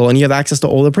console and you have access to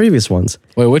all the previous ones.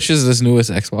 Wait, which is this newest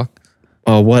Xbox?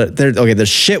 Oh, what? They're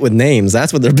shit with names.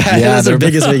 That's what they're bad. Yeah, That's their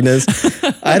biggest weakness.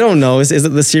 I don't know. Is it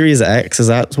the Series X? Is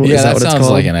that what, Yeah, is that that what it's sounds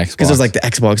called? like an Xbox. Because there's like the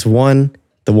Xbox One,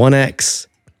 the One X,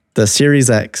 the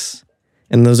Series X,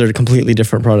 and those are completely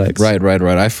different products. Right.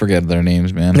 I forget their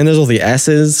names, man. And there's all the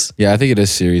S's, Yeah, I think it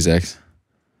is Series X.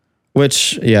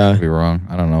 which yeah, Could be wrong.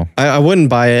 I don't know. I wouldn't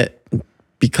buy it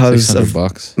because of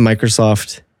 $600.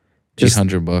 Microsoft. Just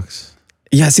 $800.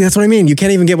 yeah, see that's what I mean. You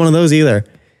can't even get one of those either.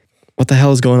 What the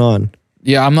hell is going on?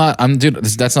 Yeah, dude,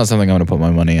 that's not something I'm gonna put my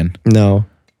money in. No.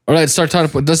 All right, let's start talking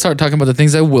about the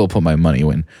things I will put my money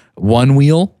in. One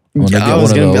wheel. I'm gonna Yeah, get I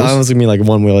was one of those. gonna be like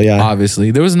one wheel. Yeah. Obviously,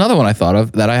 there was another one I thought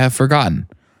of that I have forgotten.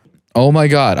 Oh my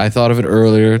God, I thought of it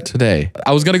earlier today.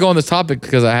 I was gonna go on this topic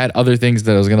because I had other things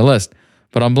that I was gonna list,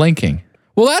 but I'm blanking.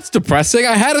 Well, that's depressing.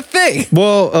 I had a thing.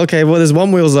 Well, okay. Well, there's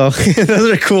one wheels though.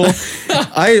 Those are cool.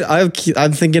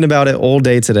 I'm thinking about it all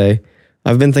day today.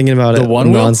 I've been thinking about it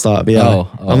one wheel? nonstop. Yeah.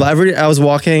 Oh. I was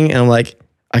walking and I'm like,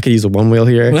 I could use a one wheel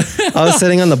here. I was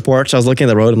sitting on the porch. I was looking at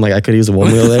the road. I'm like, I could use a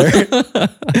one wheel there.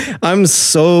 I'm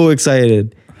so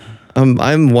excited. I'm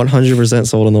 100%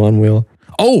 sold on the one wheel.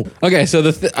 Oh, okay. So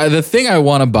the thing I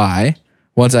want to buy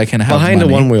once I can have Behind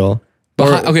money, a one wheel.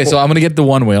 Okay, so I'm gonna get the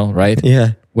one wheel, right?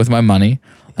 Yeah. With my money,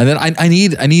 and then I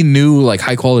need new like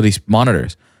high quality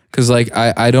monitors because like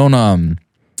I don't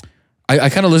I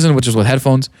kind of listen with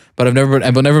headphones, but I've never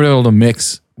been able to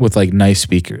mix with like nice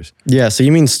speakers. Yeah. So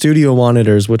you mean studio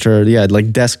monitors, which are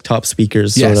like desktop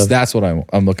speakers. Yes, sort of. that's what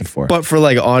I'm looking for. But for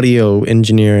like audio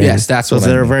engineering. Yes, that's so what I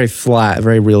they're mean. very flat,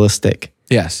 very realistic.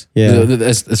 Yes, Yeah.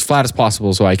 as flat as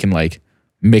possible so I can like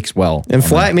mix well. And on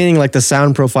flat that. meaning like the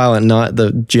sound profile and not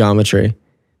the geometry.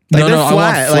 Like No, they're I want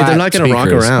flat. Like they're not going to rock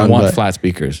speakers. around. I want but- flat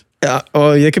speakers.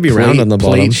 Oh, they could be round on the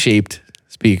bottom. Plate shaped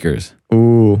speakers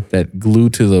Ooh, that glue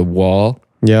to the wall.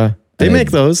 yeah. They And-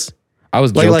 make those. I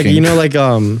was Like joking. you know like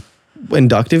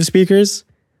inductive speakers.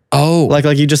 Oh, Like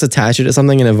you just attach it to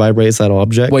something and it vibrates that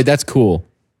object. wait, that's cool.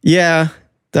 Yeah.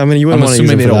 I mean, you I'm wouldn't want to use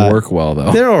assuming it they for don't that. work well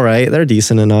though. They're all right. They're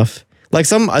decent enough. Like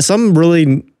some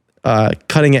really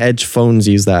cutting edge phones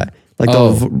use that. Like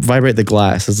Oh. they'll vibrate the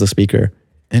glass as the speaker.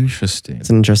 Interesting. It's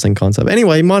an interesting concept.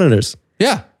 Anyway, monitors.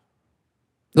 Yeah.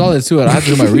 That's all there is to it. I have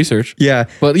to do my research. Yeah.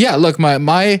 But yeah, look,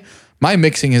 my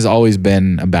mixing has always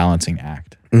been a balancing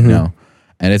act, Mm-hmm. you know,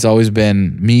 and it's always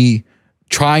been me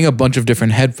trying a bunch of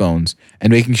different headphones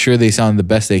and making sure they sound the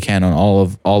best they can on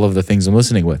all of the things I'm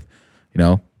listening with, you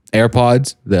know,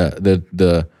 AirPods,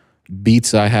 the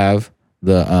Beats I have,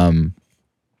 the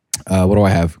what do I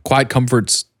have? Quiet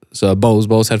Comforts, so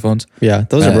Bose headphones, Yeah.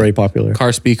 Those are very popular.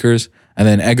 car speakers, and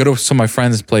then I go to some of my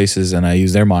friends' places and I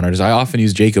use their monitors. I often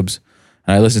use Jacobs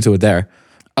and I listen to it there.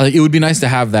 It would be nice to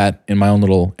have that in my own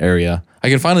little area. I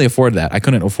can finally afford that. I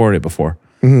couldn't afford it before.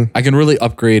 I can really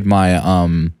upgrade my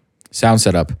sound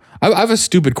setup. I have a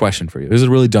stupid question for you. This is a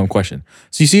really dumb question.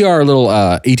 So you see our little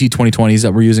AT2020s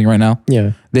that we're using right now?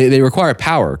 Yeah. They require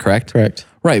power, correct? Correct.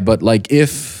 Right, but like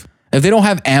if they don't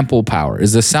have ample power,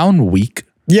 is the sound weak?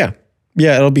 Yeah.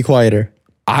 Yeah. It'll be quieter.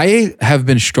 I have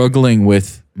been struggling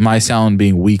with my sound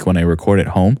being weak when I record at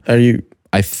home. Have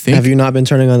Have you not been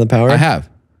turning on the power? I have,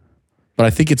 but I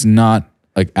think it's not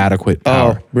like adequate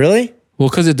power. Oh, really? Well,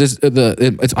 because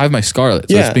I have my Scarlett,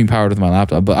 so Yeah. it's being powered with my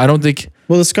laptop. But I don't think.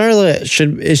 Well, the Scarlett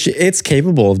it's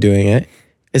capable of doing it.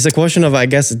 It's a question of, I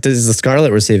guess, is the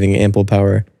Scarlett receiving ample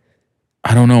power?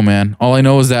 I don't know, man. All I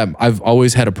know is that I've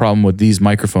always had a problem with these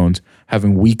microphones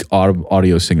having weak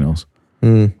audio signals.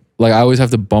 Like I always have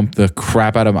to bump the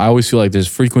crap out of them. I always feel like there's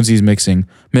frequencies missing.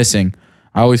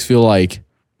 I always feel like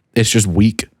it's just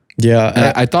weak. Yeah.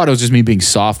 And I thought it was just me being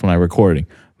soft when I recording,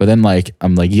 but then like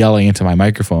I'm like yelling into my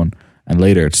microphone, and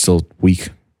later it's still weak.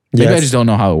 Maybe I Yes. just don't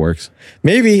know how it works.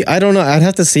 Maybe, I don't know. I'd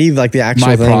have to see like the actual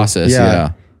My thing. process,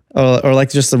 yeah. Or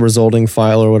like just the resulting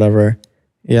file or whatever.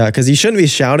 Yeah, because you shouldn't be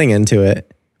shouting into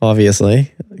it,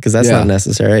 obviously, because that's Yeah. not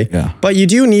necessary. Yeah. But you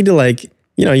do need to like,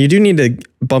 you do need to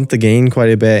bump the gain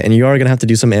quite a bit, and you are gonna have to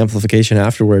do some amplification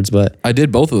afterwards. But I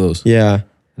did both of those. yeah,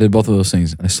 I did both of those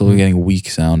things. I still getting weak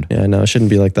sound. yeah, no, it shouldn't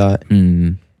be like that.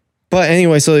 But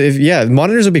anyway, so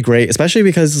monitors would be great, especially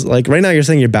because like right now you're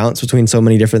saying you bounce between so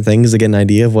many different things to get an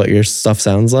idea of what your stuff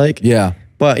sounds like. Yeah.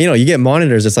 But you get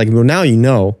monitors. It's like, well, now you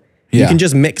know. You Yeah. can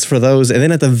just mix for those, and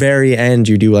then at the very end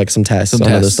you do like some tests on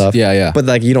other tests. stuff. Yeah, yeah. But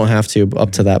like you don't have to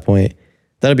up to that point.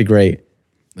 That'd be great.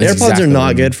 That's AirPods exactly are what I not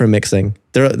mean. good for mixing.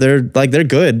 They're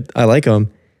good. I like them,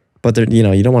 but they're you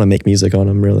don't want to make music on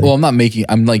them really. Well,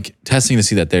 I'm like testing to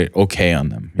see that they're okay on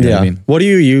them. You know yeah. what I mean? What do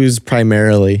you use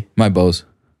primarily? My Bose.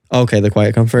 Okay, the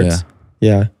Quiet Comforts.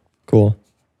 Yeah. Cool.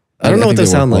 I don't know what think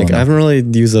those they work sound well like. I enough. haven't really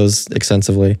used those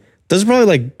extensively. Those are probably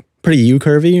like pretty U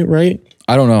curvy, right?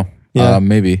 I don't know. Yeah.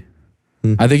 Maybe.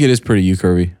 I think it is pretty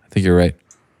U-curvy. I think you're right.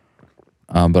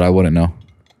 But I wouldn't know.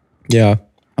 Yeah.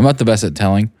 I'm not the best at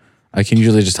telling. I can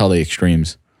usually just tell the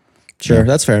extremes. Sure. Yeah.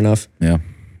 That's fair enough. Yeah.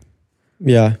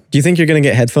 Yeah. Do you think you're gonna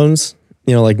get headphones?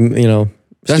 That's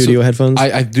Studio what- headphones.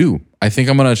 I do. I think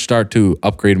I'm gonna start to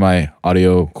upgrade my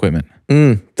audio equipment.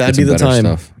 That'd Get be some the better time,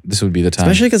 stuff. This would be the time.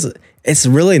 especially because it's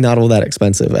really not all that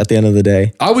expensive at the end of the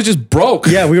day. I was just broke.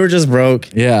 Yeah, we were just broke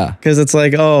Yeah. because it's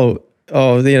like,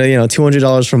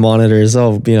 $200 for monitors.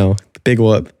 Big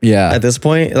whoop. Yeah. At this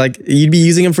point, like you'd be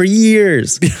using them for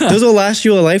years. Those will last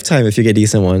you a lifetime if you get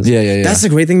decent ones. Yeah. That's the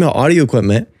great thing about audio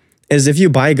equipment is if you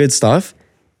buy good stuff,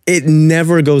 it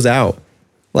never goes out.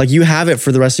 Like you have it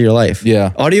for the rest of your life.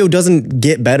 Yeah. Audio doesn't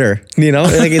get better.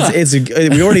 Like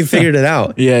we already figured it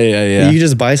out. Yeah. You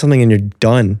just buy something and you're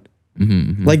done.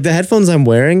 Like the headphones I'm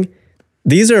wearing,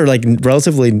 these are like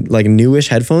relatively like newish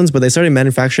headphones, but they started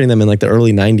manufacturing them in like the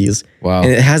early 90s. Wow.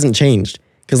 And it hasn't changed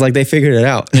because like they figured it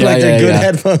out. Yeah, like they're good yeah.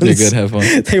 headphones. They're good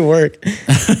headphones. They work.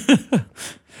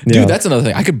 Dude, that's another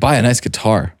thing. I could buy a nice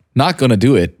guitar. Not gonna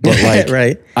do it, but like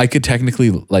Right. I could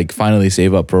technically like finally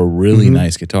save up for a really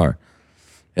nice guitar.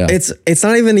 Yeah. It's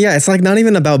not even it's like not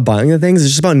even about buying the things.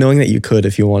 It's just about knowing that you could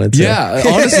if you wanted to. Yeah,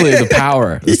 honestly, the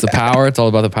power. It's the power. It's all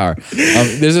about the power.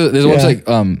 There's a website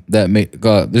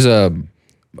that there's a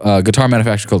guitar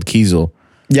manufacturer called Kiesel,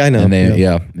 Yeah, I know. and they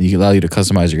you allow you to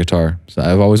customize your guitar. So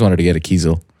I've always wanted to get a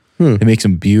Kiesel. They make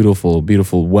some beautiful,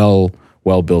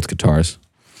 well built guitars.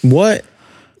 What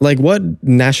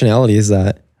nationality is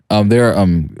that? They're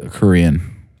Korean.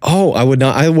 Oh, I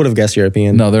would have guessed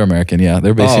European. No, they're American. Yeah,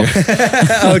 they're based here.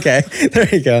 Okay, there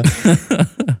you go.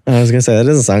 I was gonna say that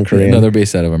doesn't sound Korean. No, they're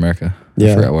based out of America.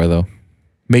 Yeah. I forgot where though.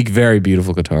 Make very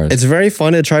beautiful guitars. It's very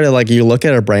fun to try to like you look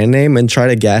at a brand name and try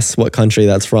to guess what country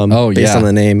that's from based on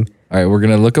the name. All right, we're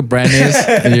gonna look up brand names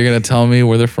and you're gonna tell me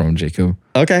where they're from, Jacob.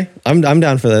 Okay, I'm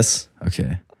down for this.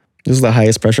 Okay. This is the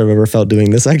highest pressure I've ever felt doing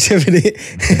this activity.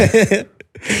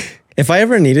 If I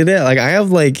ever needed it, like I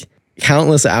have like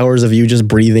countless hours of you just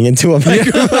breathing into a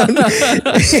microphone.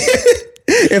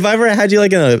 If I ever had you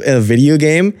like in a video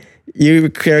game, your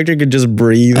character could just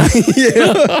breathe.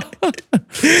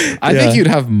 I think you'd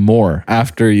have more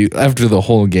after the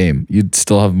whole game. You'd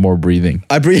still have more breathing.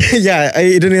 I breathe. Yeah,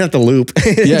 you didn't even have to loop.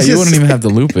 Yeah, you wouldn't even have to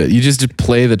loop it. You just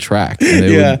play the track.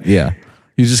 And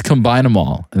you just combine them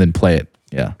all and then play it.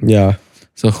 Yeah. Yeah,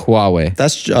 So Huawei.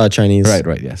 that's Chinese.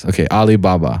 Right. Yes. Okay.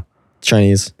 Alibaba.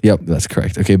 Chinese. Yep, that's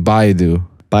correct. Okay. Baidu.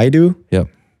 Baidu. Yep.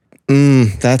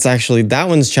 That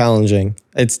one's challenging.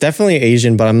 It's definitely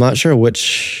Asian, but I'm not sure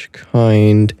which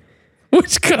kind.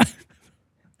 Which kind?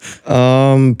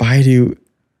 Baidu.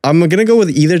 I'm gonna go with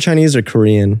either Chinese or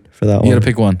Korean for that one. You gotta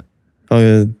pick one.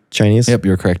 Chinese. Yep,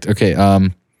 you're correct. Okay.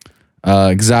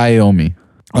 Xiaomi.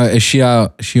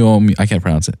 Xiaomi. I can't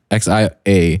pronounce it.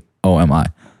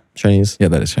 Xiaomi. Chinese. Yeah,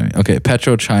 that is Chinese. Okay.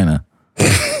 PetroChina.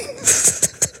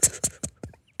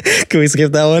 Can we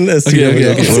skip that one?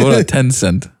 Okay. What about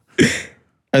Tencent?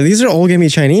 These are all gonna be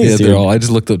Chinese. Yeah, dude. they're all. I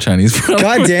just looked up Chinese.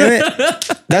 God damn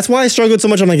it! That's why I struggled so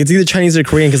much. I'm like, it's either Chinese or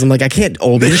Korean because I'm like, I can't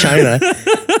all be China.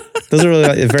 Those are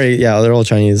really they're all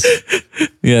Chinese.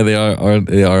 Yeah, they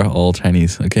are all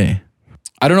Chinese. Okay.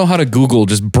 I don't know how to Google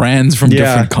just brands from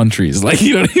different countries. Like,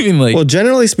 you know what I mean? Like, Well,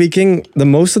 generally speaking, the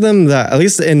most of them that, at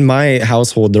least in my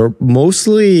household, they're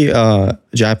mostly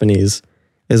Japanese,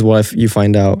 is what you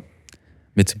find out.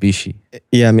 Mitsubishi,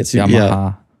 Yeah, Mitsubishi.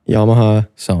 Yamaha, Yeah, Yamaha,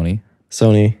 Sony,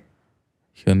 Sony.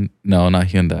 no, not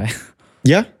Hyundai.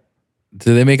 Yeah.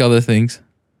 Do they make other things?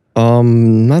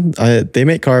 They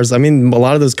make cars. I mean, a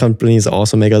lot of those companies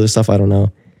also make other stuff. I don't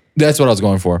know. That's what I was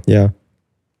going for. Yeah.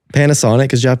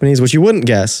 Panasonic is Japanese, which you wouldn't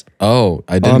guess. Oh,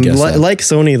 I didn't guess that. Like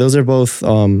Sony, those are both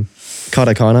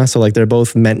katakana, so like they're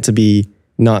both meant to be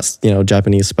not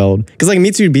Japanese spelled. Because like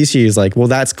Mitsubishi is like, well,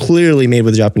 that's clearly made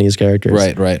with Japanese characters.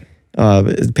 Right.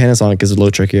 Panasonic is a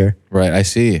little trickier. Right, I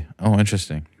see. Oh,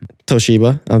 interesting.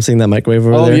 Toshiba, I'm seeing that microwave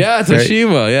over there. Oh yeah,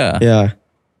 Toshiba. Yeah. Yeah.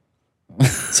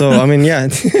 So I mean, yeah.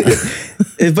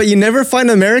 But you never find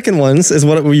American ones, is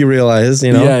what you realize.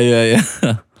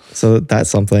 Yeah. So that's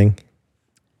something.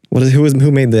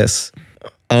 Who made this?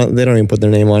 They don't even put their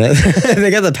name on it.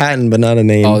 They got the patent, but not a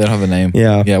name. Oh, they don't have a name.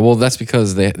 Yeah. Yeah. Well, that's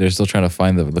because they're still trying to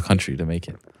find the country to make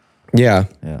it. Yeah.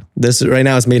 Yeah. This right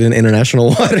now is made in international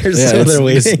waters, so they're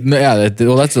waiting.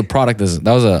 Well, that's the product.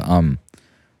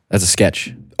 That's a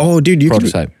sketch. Oh, dude,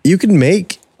 Prototype. you could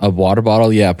make A water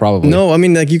bottle. Yeah, probably. No, I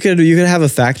mean like you could have a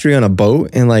factory on a boat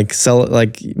and like sell it,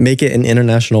 like make it in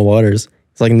international waters.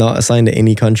 It's like not assigned to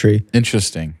any country.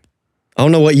 Interesting. I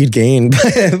don't know what you'd gain,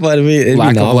 but it'd be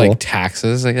Lack novel. of like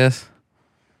taxes, I guess.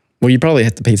 Well, you probably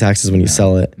have to pay taxes when you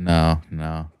sell it. No.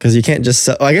 Because you can't just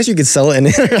sell. I guess you could sell it in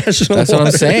international That's what I'm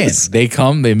waters. saying. They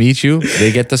come, they meet you,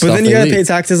 they get the stuff. But then you they gotta leave. pay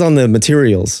taxes on the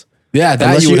materials. Yeah, that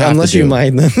Unless you would have unless to you do.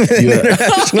 mine them in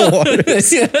international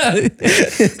waters.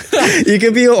 You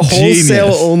could be a wholesale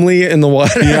Genius. only in the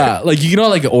water. Yeah, like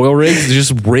like oil rigs, they're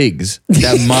just rigs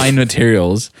that mine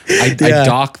materials. I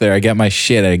dock there, I get my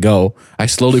shit, I go, I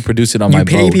slowly produce it on my You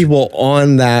pay boat. people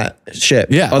on that ship.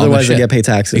 Yeah, on the Otherwise they ship. get paid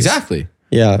taxes. Exactly.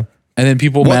 Yeah. And then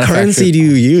people What manufacture currency do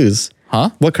you use? Huh?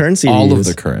 What currency do all you of use?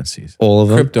 the currencies. All of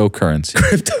them? Cryptocurrency.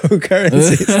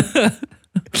 Cryptocurrencies.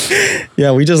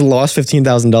 Yeah, we just lost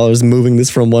 $15,000 moving this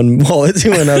from one wallet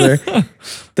to another.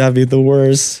 That'd be the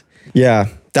worst. Yeah.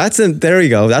 There you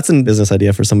go. That's a business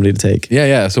idea for somebody to take.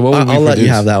 Yeah. So what would we I'll let you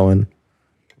produce? have that one.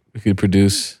 We could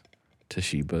produce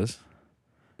Toshibas.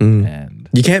 Mm. And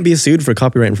You can't be sued for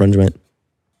copyright infringement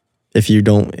if you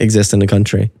don't exist in the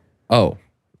country. oh,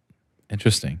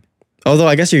 interesting. Although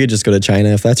I guess you could just go to China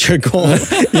if that's your goal.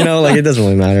 Like it doesn't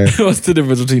really matter. What's the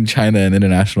difference between China and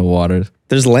international waters?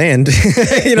 There's land.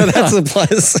 That's a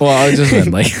plus. Well, I just meant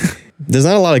like There's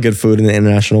not a lot of good food in the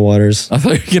international waters. I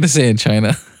thought you were gonna say in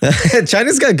China.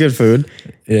 China's got good food.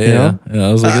 Yeah.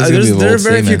 I was like, this is gonna be a There are bold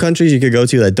very few statement. countries you could go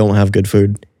to that don't have good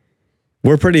food.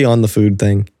 We're pretty on the food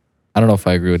thing. I don't know if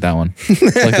I agree with that one. Like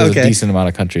there's Okay. a decent amount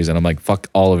of countries, and I'm like, fuck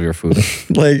all of your food.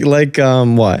 Like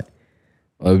what?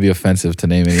 It would be offensive to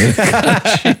name any.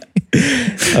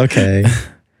 Okay.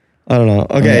 I don't know.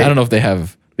 Okay. I don't know if they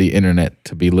have the internet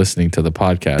to be listening to the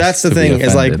podcast. That's the to be thing.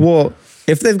 Is like, offended. well,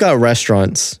 if they've got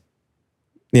restaurants,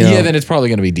 yeah, then it's probably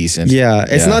gonna be decent. yeah,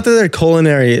 it's not that their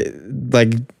culinary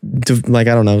like I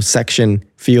don't know, section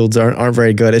fields aren't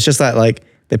very good. It's just that like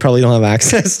they probably don't have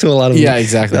access to a lot of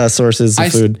exactly. sources of I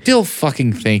food. still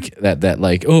fucking think that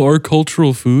like, oh, our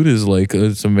cultural food is like,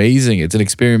 it's amazing. It's an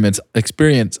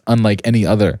experience unlike any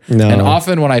other. No. And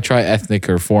often when I try ethnic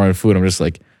or foreign food, I'm just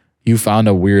like, you found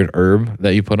a weird herb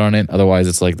that you put on it. Otherwise,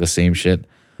 it's like the same shit.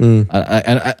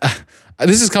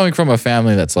 This is coming from a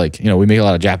family that's like, we make a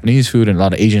lot of Japanese food and a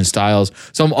lot of Asian styles.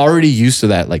 So I'm already used to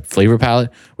that like flavor palette,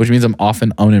 which means I'm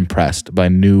often unimpressed by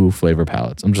new flavor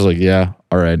palettes. I'm just like, yeah,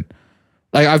 all right.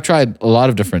 Like I've tried a lot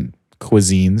of different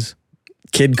cuisines.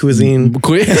 Kid cuisine. Dude,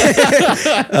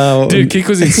 kid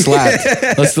cuisine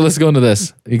slapped. Let's go into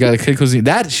this. You got a kid cuisine.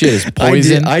 That shit is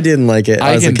poison. I didn't like it.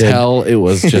 I as a can kid. tell it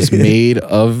was just made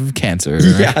of cancer.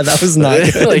 Yeah, that was not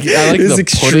good. like I like it was the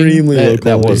extremely pudding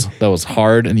low quality. that was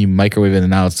hard, and you microwave it, and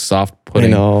now it's soft I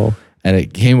pudding. know. And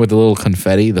it came with the little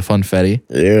confetti, the funfetti.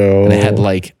 Ew. And it had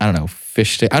like, I don't know,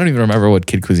 fish stick. I don't even remember what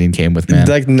kid cuisine came with, man.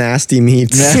 Like nasty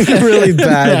meats. Really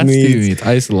bad Nasty meats.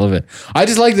 I used to love it. I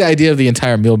just like the idea of the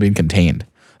entire meal being contained.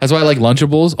 That's why I like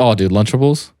Lunchables. Oh, dude,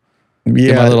 Lunchables. Yeah.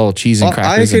 Get my little cheese and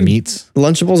crackers and meats.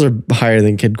 Lunchables are higher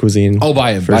than kid cuisine. Oh,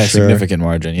 by for a sure. significant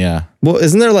margin, yeah. Well,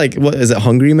 isn't there like, what is it,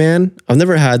 Hungry Man? I've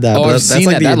never had that. Oh, but I've that's seen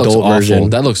like that. That the looks adult awful. version.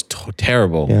 That looks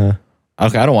terrible. Yeah.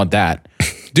 Okay, I don't want that.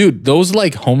 Dude, those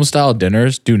like home style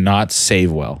dinners do not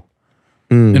save well,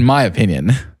 in my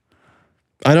opinion.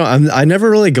 I never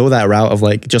really go that route of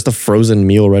like just a frozen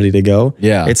meal ready to go.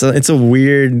 Yeah. It's a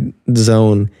weird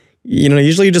zone.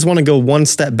 Usually you just want to go one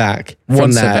step back from One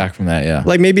that. step back from that, yeah.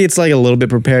 Like maybe it's like a little bit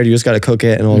prepared. You just got to cook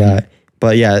it and all that.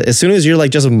 But yeah, as soon as you're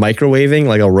like just microwaving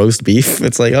like a roast beef,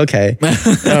 it's like, okay,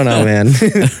 I don't know, man.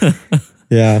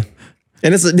 Yeah.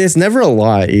 And it's never a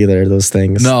lot either, those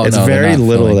things. No, it's no, they're very not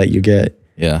little filling. that you get.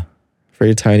 Yeah.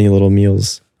 Very tiny little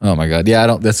meals. Oh my God.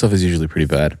 Yeah, that stuff is usually pretty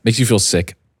bad. Makes you feel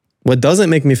sick. What doesn't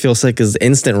make me feel sick is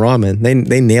instant ramen.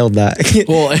 They nailed that.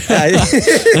 Well,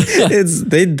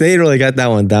 they really got that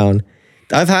one down.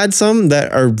 I've had some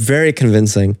that are very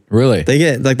convincing. really? They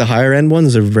get like the higher end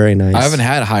ones are very nice. I haven't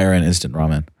had higher end instant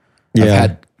ramen. Yeah. I've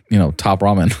had, top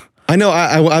ramen. I know.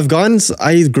 I've gone.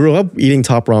 I grew up eating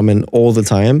Top Ramen all the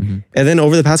time, and then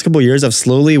over the past couple of years, I've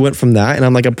slowly went from that, and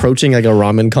I'm like approaching like a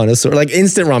ramen connoisseur, like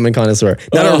instant ramen connoisseur,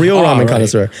 not a real ramen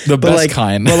connoisseur, The but best like,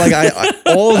 kind. But like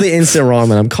all the instant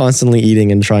ramen, I'm constantly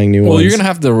eating and trying new ones. Well, you're gonna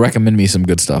have to recommend me some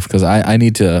good stuff because I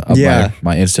need to up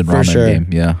my instant ramen sure. game.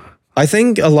 Yeah. I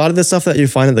think a lot of the stuff that you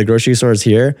find at the grocery stores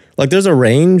here, like there's a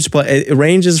range, but it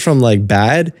ranges from like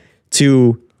bad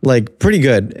to like pretty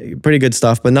good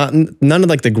stuff, but none of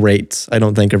like the greats. I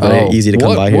don't think are very easy to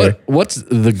come by here. What's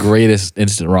the greatest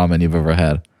instant ramen you've ever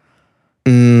had?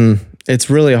 It's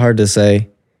really hard to say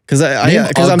because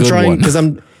I'm trying because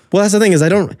I'm. Well, that's the thing is I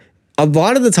don't. A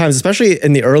lot of the times, especially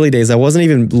in the early days, I wasn't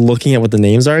even looking at what the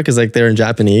names are because like they're in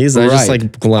Japanese. And I just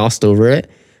like glossed over it,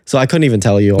 so I couldn't even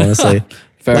tell you honestly.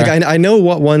 Fair. Like I know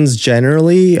what ones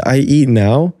generally I eat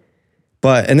now.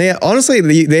 But, and they honestly,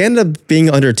 they end up being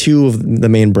under two of the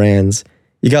main brands.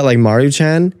 You got like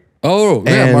Maruchan. Oh,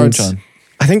 yeah, Maruchan.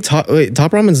 I think Top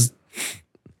Ramen's,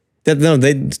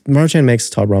 Maruchan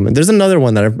makes Top Ramen. There's another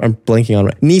one that I'm blanking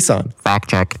on. Nissan. Fact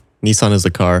check. Nissan is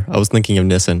the car. I was thinking of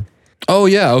Nissan. Oh,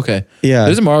 yeah, okay. Yeah.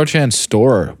 There's a Maruchan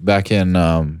store back in,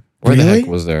 where the heck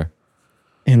was there?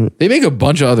 And they make a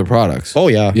bunch of other products. Oh,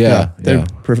 yeah. Yeah. They're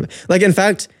perfect. Like, in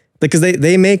fact, because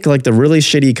they make like the really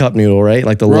shitty cup noodle, right?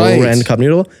 Like the lower end cup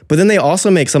noodle. But then they also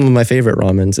make some of my favorite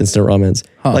ramens, instant ramens.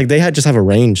 Like they just have a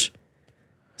range.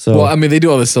 So well, I mean, they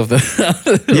do all this stuff.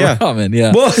 Ramen,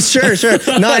 yeah. Well, sure.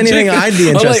 Not anything I'd be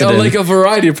interested in. Like a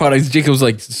variety of products. Jacob's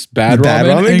like bad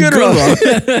ramen, good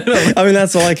ramen. I mean,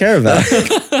 that's all I care about.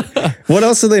 What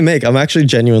else do they make? I'm actually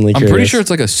genuinely curious. I'm pretty sure it's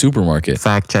like a supermarket.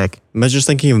 Fact check. I was just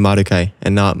thinking of Marukai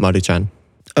and not Maruchan.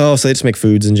 Oh, so they just make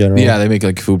foods in general. Yeah, they make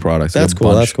like food products. That's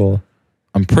cool. That's cool.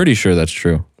 I'm pretty sure that's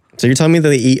true. So you're telling me that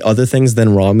they eat other things than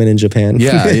ramen in Japan?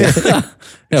 Yeah,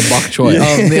 bok choy.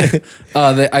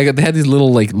 They had these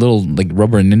little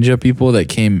rubber ninja people that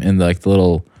came in like the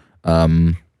little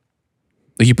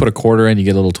like you put a quarter in, you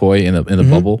get a little toy in the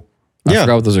bubble. I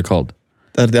forgot what those are called.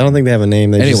 I don't think they have a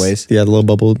name. Anyways, the little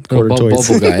bubble quarter toys.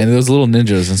 Bubble guy, and those little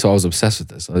ninjas, and so I was obsessed with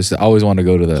this. I always wanted to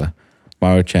go to the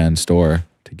Maruchan store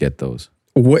to get those.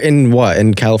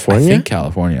 In California? I think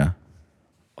California.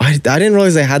 I didn't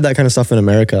realize they had that kind of stuff in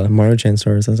America. Maruchan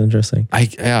stores. That's interesting. I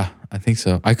think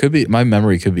so. I could be. My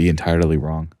memory could be entirely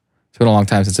wrong. It's been a long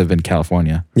time since I've been to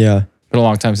California. Yeah. It's been a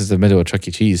long time since I've been to a Chuck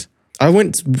E. Cheese. I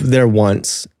went there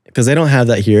once because they don't have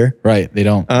that here. Right. They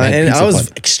don't. And I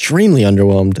was extremely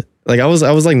underwhelmed. Like I was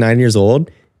like 9 years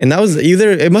old, and that was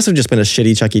it must have just been a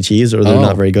shitty Chuck E. Cheese, or they're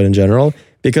not very good in general.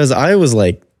 Because I was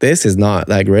like, this is not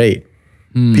that great.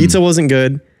 Pizza wasn't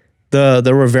good.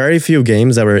 There were very few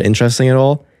games that were interesting at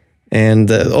all. And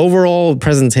the overall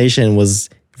presentation was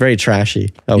very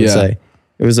trashy, I would say.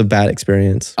 It was a bad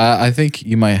experience. I think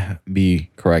you might be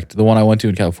correct. The one I went to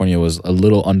in California was a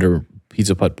little under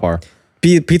Pizza Putt par.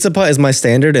 Pizza Putt is my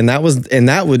standard, and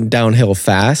that went downhill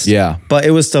fast. Yeah. But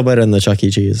it was still better than the Chuck E.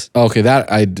 Cheese. Okay,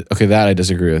 that I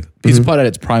disagree with. Pizza Putt at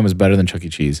its prime was better than Chuck E.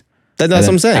 Cheese. That's what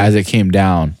I'm saying. As it came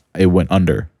down, it went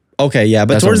under. Okay, yeah,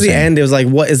 but towards the end, it was like,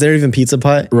 what, is there even Pizza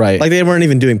Putt? Right. Like they weren't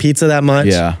even doing pizza that much.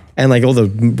 Yeah. And like all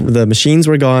the machines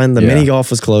were gone. The mini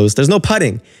golf was closed. There's no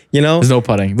putting, There's no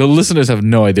putting. The listeners have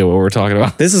no idea what we're talking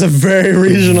about. This is a very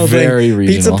regional thing. Very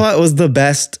regional. Pizza Putt was the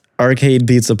best arcade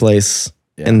pizza place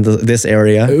in this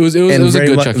area. It was a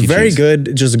good Chuck E. Cheese. Very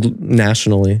good just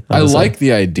nationally. I like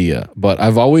the idea, but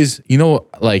I've always,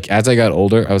 like as I got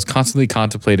older, I was constantly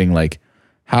contemplating like,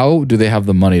 how do they have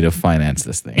the money to finance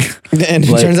this thing? And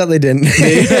it turns out they didn't.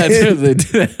 They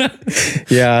did.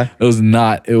 Yeah. It was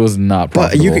not profitable.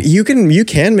 But you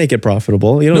can make it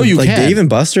profitable. No, you like can. Dave and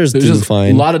Buster's There's do just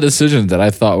fine. a lot of decisions that I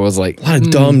thought was like a lot of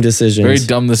dumb decisions. Very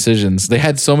dumb decisions. They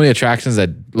had so many attractions that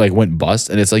like went bust,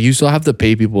 and it's like you still have to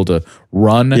pay people to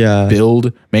run,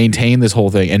 build, maintain this whole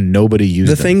thing, and nobody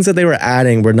used the them. things that they were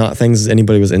adding were not things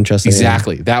anybody was interested in.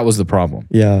 Exactly. That was the problem.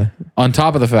 Yeah. On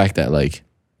top of the fact that like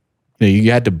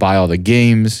you had to buy all the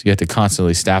games, you had to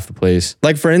constantly staff the place.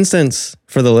 Like for instance,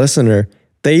 for the listener,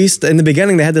 they used to, in the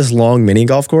beginning they had this long mini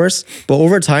golf course, but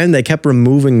over time they kept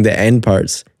removing the end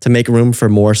parts to make room for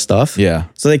more stuff. Yeah.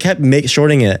 So they kept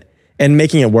shorting it and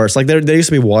making it worse. Like there used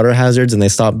to be water hazards, and they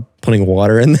stopped putting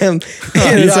water in them,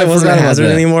 and so it wasn't a hazard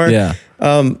anymore. Yeah.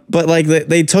 But like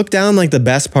they took down like the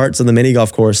best parts of the mini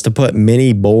golf course to put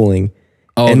mini bowling.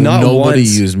 Oh, and not nobody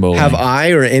once used bowling. have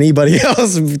I or anybody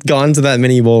else gone to that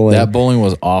mini bowling. That bowling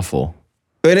was awful.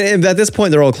 But at this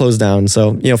point, they're all closed down.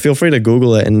 So, feel free to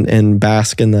Google it and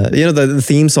bask in the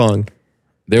theme song.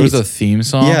 There was a theme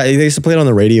song? Yeah, they used to play it on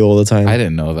the radio all the time. I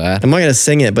didn't know that. I'm not going to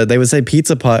sing it, but they would say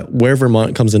Pizza Putt where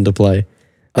Vermont comes into play.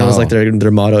 That was like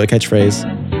their motto, a catchphrase.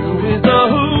 Who is the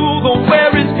who, the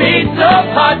where is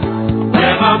Pizza Putt,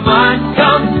 where Vermont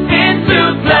comes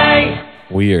into play.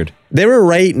 Weird. They were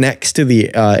right next to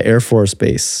the Air Force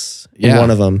Base. Yeah.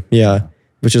 One of them, yeah.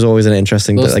 Which is always an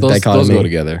interesting dichotomy. Those go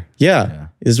together. Yeah,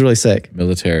 it's really sick.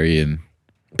 Military and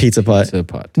Pizza Putt. Pizza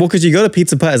Putt. Well, because you go to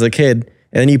Pizza Putt as a kid,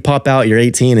 and then you pop out, you're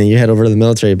 18, and you head over to the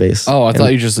military base. Oh, I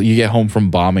thought you get home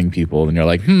from bombing people, and you're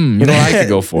like, you know what I could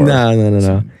go for?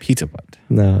 No. Pizza Putt.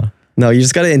 No, you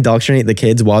just got to indoctrinate the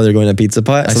kids while they're going to Pizza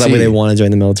Putt, so that way they want to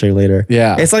join the military later.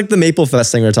 Yeah. It's like the Maple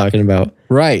Fest thing we're talking about.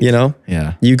 Right.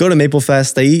 Yeah. You go to Maple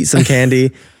Fest, they eat some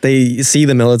candy, they see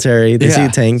the military, they see a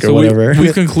tank or whatever.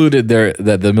 We've concluded there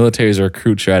that the military's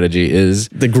recruit strategy is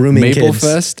the grooming Maple kids.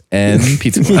 Fest and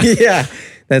Pizza Putt. Yeah.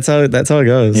 That's how it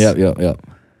goes. Yep.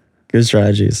 Good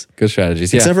strategies. Good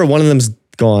strategies. Yeah. Except for one of them's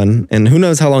gone, and who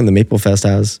knows how long the Maple Fest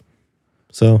has.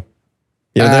 So,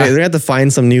 they're going to have to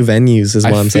find some new venues, is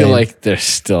what I'm saying. I feel like they're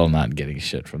still not getting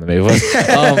shit from the Maple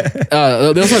Fest.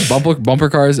 They also had bumper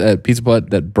cars at Pizza Putt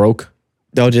that broke.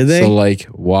 Oh, did they? So,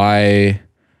 why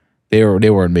they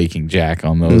weren't making jack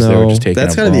on those. No, they were just taking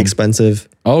that's got to be expensive.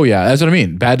 Oh, yeah. That's what I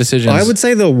mean. Bad decisions. I would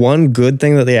say the one good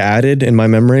thing that they added in my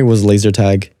memory was laser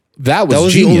tag. That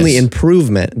was the only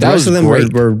improvement. The rest of them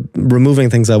were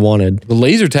removing things I wanted. The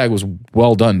laser tag was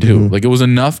well done too. Like it was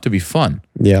enough to be fun.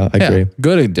 Yeah, I agree.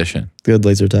 Good addition. Good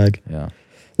laser tag. Yeah.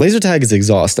 Laser tag is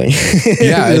exhausting.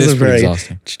 Yeah, it is pretty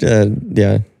exhausting.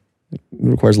 It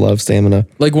requires a lot of stamina.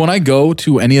 Like when I go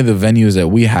to any of the venues that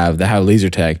we have that have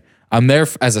laser tag, I'm there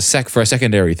as for a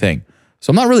secondary thing. So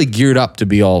I'm not really geared up to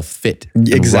be all fit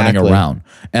and running around.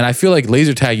 And I feel like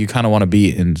laser tag, you kind of want to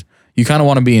be in. You kind of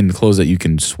want to be in clothes that you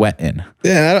can sweat in.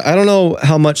 Yeah, I don't know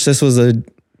how much this was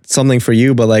something for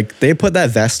you, but they put that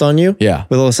vest on you. Yeah.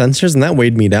 With all the sensors, and that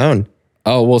weighed me down.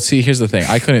 Oh, well, see, here's the thing.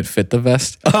 I couldn't fit the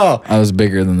vest. Oh. I was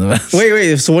bigger than the vest.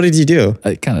 Wait. So what did you do?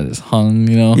 I kind of just hung,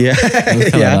 Yeah. It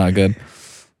was kind of not good.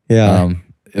 Yeah.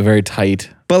 Very tight.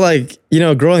 But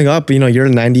growing up, you're a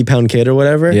 90-pound kid or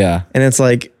whatever. Yeah. And it's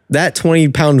like, that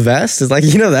 20-pound vest is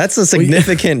that's a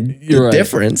significant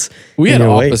difference. We had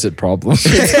opposite problems.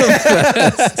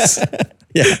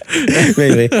 Yeah,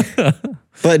 maybe.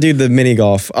 But dude, the mini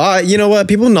golf. You know what?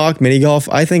 People knock mini golf.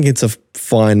 I think it's a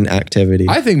fun activity.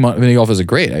 I think mini golf is a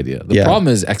great idea. The problem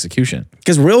is execution.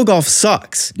 Because real golf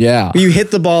sucks. Yeah. You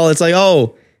hit the ball, it's like,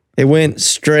 oh, it went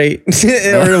straight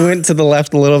or it went to the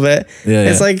left a little bit. Yeah,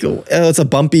 it's like, it's a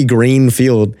bumpy green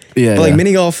field. Yeah, but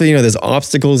mini golf, there's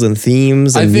obstacles and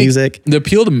themes and music. The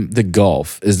appeal to the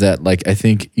golf is that I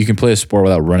think you can play a sport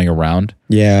without running around.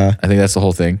 Yeah. I think that's the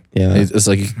whole thing. Yeah. It's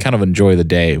like you can kind of enjoy the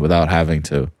day without having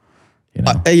to,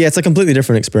 yeah, it's a completely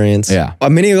different experience. Yeah.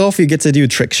 Mini golf, you get to do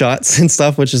trick shots and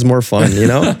stuff, which is more fun,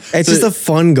 It's just a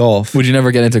fun golf. Would you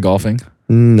never get into golfing?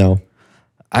 No.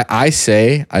 I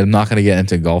say I'm not going to get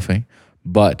into golfing,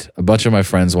 but a bunch of my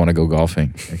friends want to go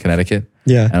golfing in Connecticut.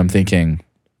 Yeah. And I'm thinking,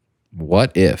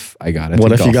 what if I got into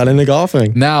What if golfing? you got into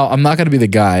golfing? Now, I'm not going to be the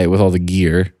guy with all the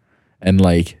gear and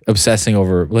obsessing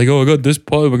over I got this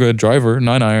putt, I got a driver,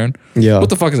 9-iron. Yeah. What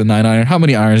the fuck is a 9-iron? How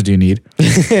many irons do you need?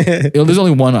 There's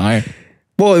only one iron.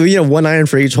 Well, 1 iron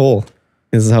for each hole.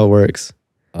 This is how it works.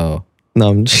 Oh. No,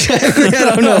 I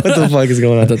don't know what the fuck is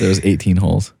going I on. thought there was 18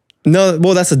 holes. No,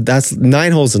 well, that's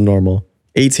 9 holes is normal.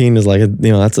 18 is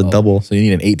that's a double. So you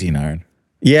need an 18 iron.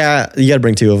 Yeah, you got to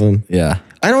bring 2 of them. Yeah.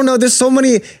 I don't know. There's so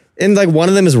many, and one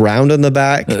of them is round on the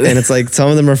back, and it's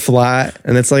some of them are flat,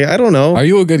 and it's I don't know. Are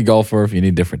you a good golfer if you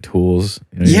need different tools?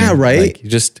 Yeah, right. You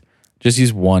just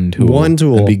use one tool. One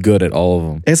tool. And be good at all of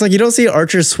them. It's you don't see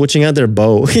archers switching out their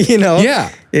bow,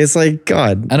 Yeah. It's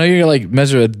God. I know you're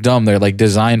measure dumb. They're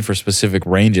designed for specific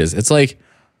ranges. It's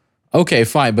okay,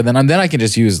 fine, but then I can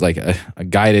just use a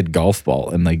guided golf ball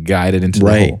and guide it into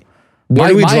the hole. Where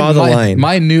do we draw the line?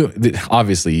 My new,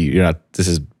 obviously, you're not. This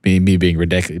is me being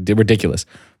ridiculous.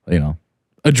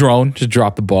 A drone, just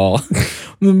drop the ball.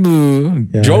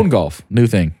 Drone golf, new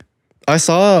thing. I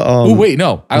saw. Oh wait,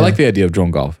 no, I like the idea of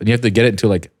drone golf, and you have to get it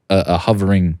into a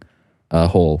hovering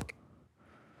hole.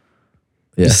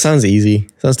 Yeah, it sounds easy.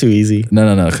 Sounds too easy.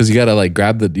 No, because you gotta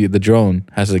grab the drone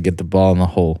has to get the ball in the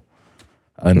hole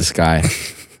in the sky,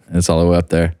 and it's all the way up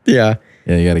there. Yeah,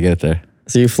 you gotta get it there.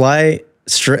 So you fly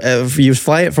straight. You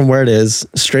fly it from where it is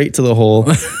straight to the hole,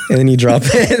 and then you drop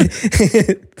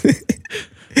it.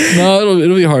 No,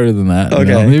 it'll be harder than that.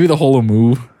 Okay, maybe the hole will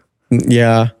move.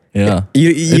 Yeah. Yeah.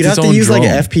 You'd have to use drone.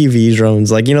 FPV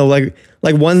drones, like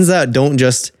ones that don't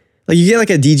just like you get like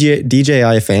a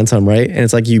DJI Phantom, right? And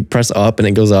it's like you press up and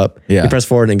it goes up. Yeah. You press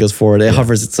forward and it goes forward. It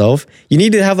hovers itself. You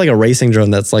need to have like a racing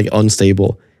drone that's like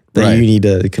unstable that Right. you need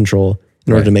to control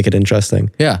in order Right. to make it interesting.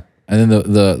 Yeah. And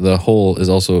then the hole is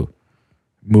also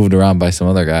moved around by some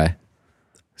other guy.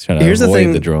 He's trying to Here's the avoid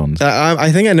thing. the drones.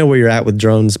 I think I know where you're at with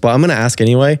drones, but I'm going to ask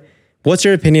anyway. What's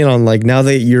your opinion on like now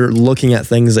that you're looking at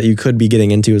things that you could be getting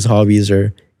into as hobbies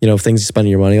or, you know, things you're spending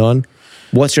your money on?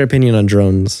 What's your opinion on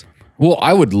drones? Well,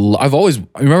 I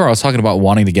remember I was talking about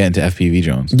wanting to get into FPV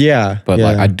drones, Yeah. but yeah.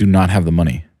 like I do not have the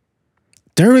money.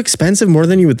 They're expensive more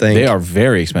than you would think. They are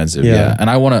very expensive. Yeah. Yeah. And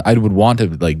I would want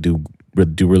to like do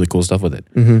really cool stuff with it.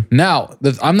 Now,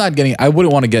 I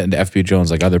wouldn't want to get into FPV drones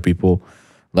like other people.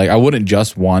 Like I wouldn't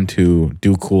just want to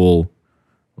do cool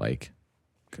like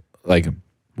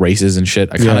races and shit.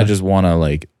 I kind of Yeah. just want to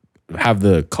like have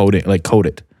the coding, like code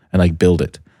it and like build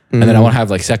it. And then I want to have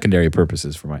like secondary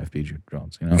purposes for my FPV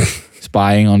drones, you know,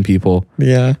 spying on people,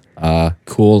 Yeah.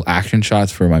 cool action shots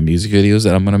for my music videos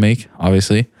that I'm going to make,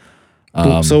 obviously.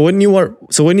 So wouldn't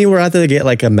you rather get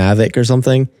like a Mavic or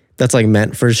something that's like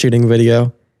meant for shooting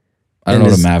video? I don't And know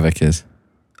what is- a Mavic is.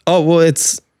 Oh, well,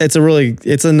 it's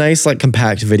a nice like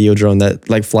compact video drone that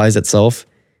like flies itself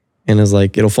and is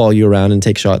like it'll follow you around and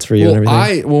take shots for you and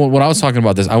everything. When I was talking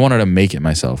about this, I wanted to make it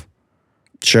myself.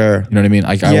 Sure. You know what I mean?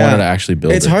 Like I Yeah. wanted to actually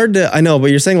build It's it. hard to, I know, but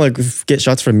you're saying like get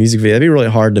shots for a music video. That'd be really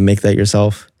hard to make that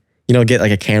yourself. You know, get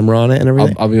like a camera on it and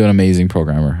everything. I'll be an amazing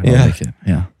programmer. I'll Yeah. make it.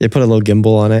 Yeah. They put a little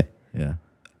gimbal on it. Yeah.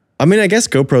 I mean, I guess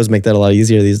GoPros make that a lot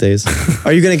easier these days.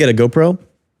 Are you gonna get a GoPro?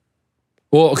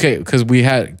 Well, okay, because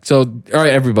all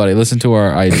right, everybody, listen to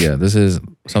our idea. This is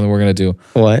something we're going to do.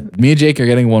 What? Me and Jake are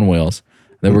getting one wheels.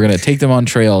 Then we're going to take them on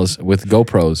trails with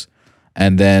GoPros.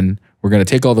 And then we're going to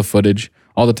take all the footage,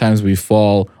 all the times we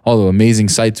fall, all the amazing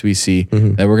sights we see.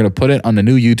 Then we're going to put it on the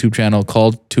new YouTube channel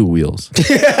called Two Wheels.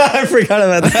 I forgot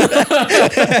about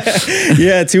that.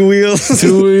 Yeah, Two Wheels.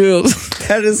 Two Wheels.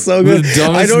 That is so good. The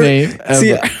dumbest name ever.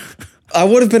 See, I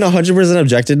would have been 100%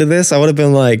 objected to this. I would have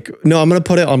been like, no, I'm going to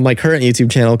put it on my current YouTube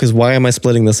channel because why am I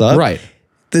splitting this up? Right.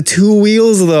 The Two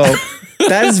Wheels, though,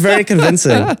 that is very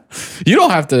convincing. You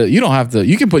don't have to.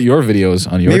 You can put your videos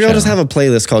on your Maybe channel. I'll just have a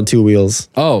playlist called Two Wheels.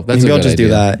 Oh, that's Maybe a I'll good just do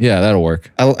idea. that. Yeah, that'll work.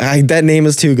 That name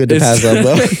is too good to pass up,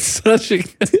 though.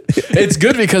 It's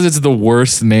good because it's the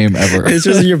worst name ever. It's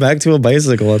just you're back to a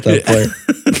bicycle at that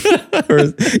point. Or,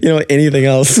 you know, anything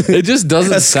else. It just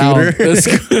doesn't A sound.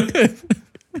 scooter.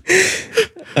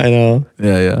 I know.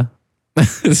 Yeah.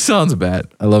 It sounds bad.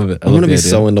 I love it. I'm gonna be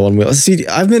so into one wheel. See,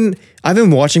 I've been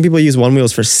watching people use one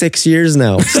wheels for 6 years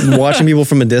now. Watching people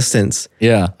from a distance.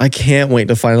 Yeah. I can't wait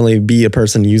to finally be a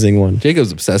person using one.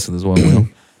 Jacob's obsessed with his one wheel.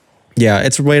 Yeah,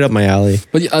 it's right up my alley.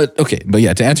 But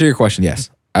yeah, to answer your question, yes,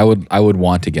 I would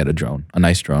want to get a drone, a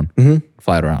nice drone,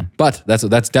 fly it around. But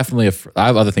that's definitely I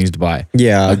have other things to buy.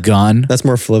 Yeah. A gun. That's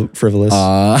more frivolous.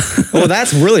 Oh,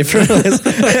 that's really frivolous.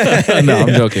 No, I'm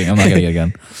joking. I'm not gonna get a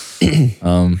gun.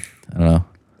 I don't know.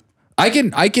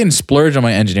 I can splurge on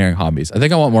my engineering hobbies. I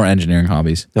think I want more engineering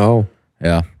hobbies. Oh.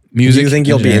 Yeah. Do Music. you think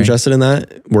you'll be engineering. interested in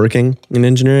that? Working in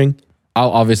engineering?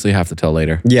 I'll obviously have to tell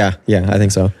later. Yeah, I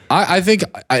think so. I think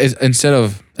instead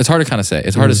of, it's hard to kind of say.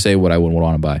 It's hard to say what I would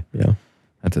want to buy Yeah.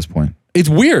 at this point. It's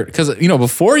weird because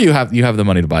before you have the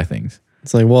money to buy things,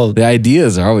 It's like, well, the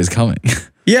ideas are always coming,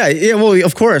 yeah, well,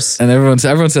 of course. and everyone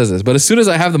says this. But as soon as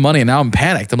I have the money, and now I'm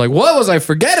panicked. I'm like, what was I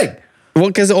forgetting? Well,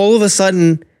 because all of a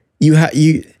sudden you.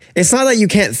 It's not that you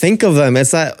can't think of them.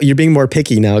 It's that you're being more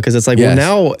picky now because it's like, Yes.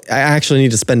 well, now I actually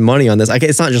need to spend money on this.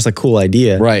 It's not just a cool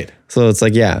idea. Right. So it's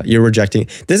like, yeah, you're rejecting.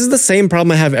 This is the same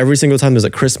problem I have every single time there's a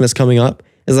Christmas coming up.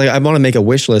 It's like, I want to make a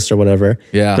wish list or whatever.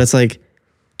 Yeah. But it's like,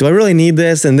 do I really need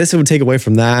this? And this would take away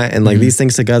from that. And like these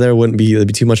things together it'd be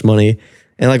too much money.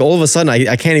 And like all of a sudden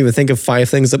I can't even think of 5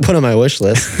 things to put on my wish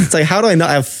list. It's like, how do I not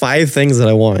have 5 things that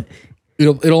I want?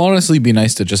 It'll honestly be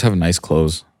nice to just have nice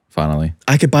clothes. Finally,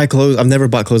 I could buy clothes. I've never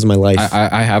bought clothes in my life.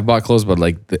 I have bought clothes, but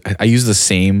like I use the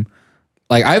same.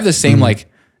 Like I have the same like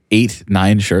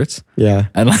 8-9 shirts. Yeah.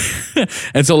 And like,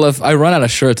 and so if I run out of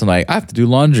shirts, I'm like, I have to do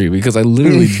laundry because I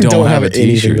literally don't have a anything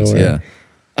to t-shirts. wear. Yeah.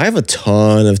 I have a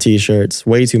ton of t-shirts,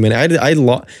 way too many.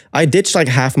 I ditched like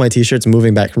half my t-shirts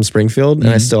moving back from Springfield, and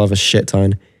I still have a shit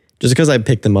ton, just because I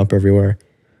picked them up everywhere.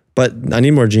 But I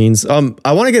need more jeans. I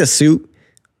want to get a suit.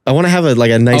 I want to have a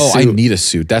nice Oh, suit. I need a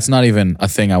suit. That's not even a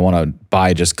thing I want to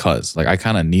buy just cause. Like I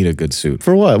kind of need a good suit.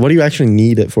 For what? What do you actually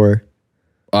need it for?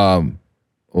 Well,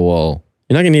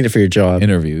 You're not gonna need it for your job.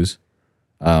 interviews,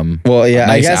 Well, yeah, I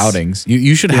nice guess. outings.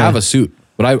 You should have a suit,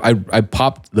 but I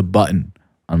popped the button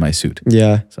on my suit,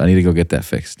 Yeah, so I need to go get that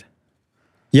fixed.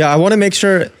 yeah. I want to make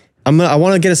sure I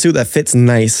want to get a suit that fits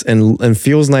nice and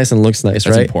feels nice and looks nice,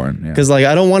 That's right? important, yeah. Because like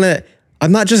I don't want to.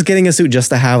 I'm not just getting a suit just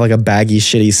to have like a baggy,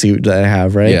 shitty suit that I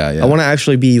have, right? Yeah, yeah. I want to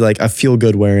actually be like I feel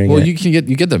good wearing Well, it. you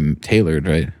get them tailored,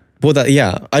 right? Well,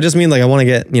 yeah. I just mean like I want to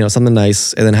get something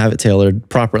nice and then have it tailored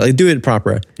proper. Like do it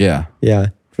proper. Yeah. Yeah,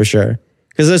 for sure.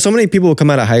 Because there's so many people who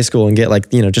come out of high school and get like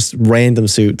just random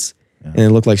suits and they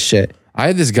look like shit. I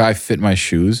had this guy fit my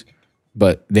shoes,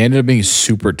 but they ended up being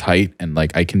super tight and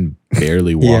like I can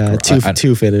barely walk. Yeah, around.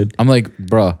 too fitted. I'm like,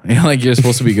 bro, like you're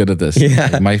supposed to be good at this. Yeah.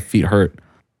 Like, my feet hurt.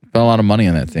 Spent a lot of money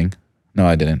on that thing. No,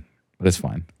 I didn't, but it's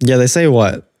fine. Yeah, they say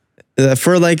what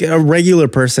for like a regular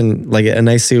person, like a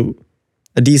nice suit,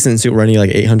 a decent suit running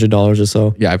like $800 or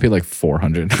so. Yeah, I paid like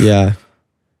 $400. Yeah,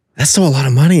 that's still a lot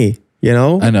of money.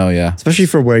 I know. Yeah. Especially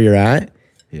for where you're at.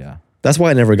 Yeah. That's why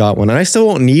I never got one, and I still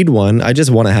won't need one. I just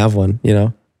want to have one.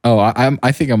 Oh,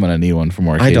 I think I'm gonna need one for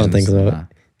more I occasions. don't think so. Nah.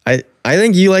 I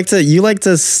think you like to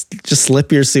just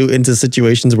slip your suit into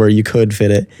situations where you could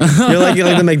fit it. You're like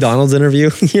the McDonald's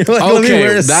interview. You're like, let me Okay,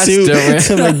 wear a that's suit different.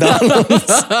 to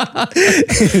McDonald's.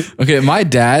 Okay, my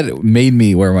dad made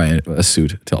me wear a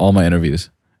suit to all my interviews.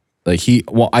 Like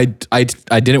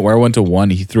I didn't wear one to one.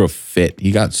 He threw a fit.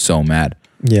 He got so mad.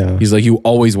 Yeah, He's like, you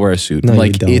always wear a suit. No, I'm you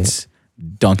like, don't. it's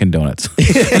Dunkin' Donuts.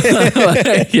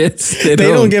 Like, they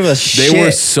don't give a They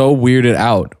were shit. so weirded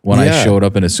out when I Yeah. showed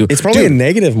up in a suit. it's probably Dude, a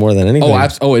negative more than anything.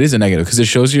 it is a negative because it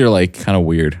shows you're like kind of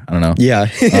weird. I don't know. Yeah,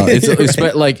 It's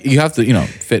like you have to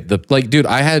fit the dude.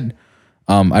 I had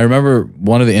I remember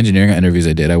one of the engineering interviews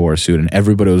I did. I wore a suit and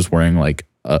everybody was wearing like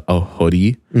a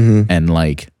hoodie and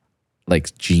like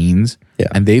jeans. Yeah.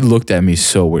 And they looked at me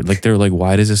so weird. Like they're like,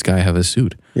 why does this guy have a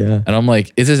suit? Yeah. And I'm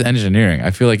like, this is engineering.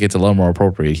 I feel like it's a lot more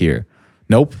appropriate here.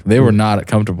 Nope, they were not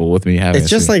comfortable with me having.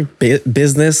 It's a just suit. like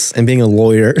business and being a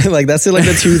lawyer. Like that's like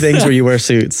the two things where you wear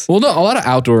suits. Well, no, a lot of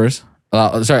outdoors. A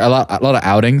lot of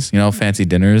outings. Fancy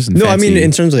dinners. And No, I fancy, mean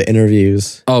in terms of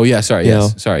interviews. Oh yeah, sorry. You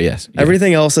Yes, know. sorry. Yes. Yeah.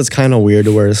 Everything else, it's kind of weird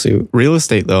to wear a suit. Real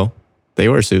estate though, they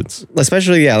wear suits.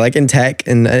 Especially, yeah, like in tech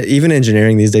and even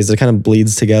engineering these days, it kind of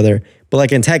bleeds together. But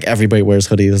like in tech, everybody wears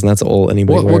hoodies and that's all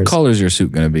anybody What wears. color is your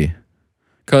suit gonna be?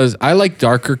 Because I like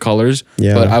darker colors,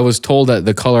 Yeah. but I was told that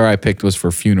the color I picked was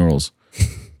for funerals.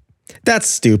 That's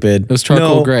stupid. It was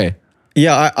charcoal gray.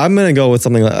 Yeah, I'm going to go with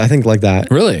something I think like that.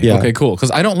 Really? Yeah. Okay, cool.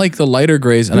 Because I don't like the lighter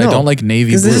grays and I No, don't like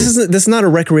navy blue. Because this is not a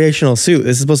recreational suit.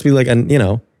 This is supposed to be like a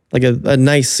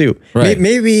nice suit. Right.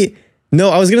 Maybe no.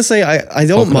 I was gonna say I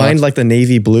don't Polka mind dots. like the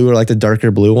navy blue or like the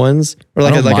darker blue ones or I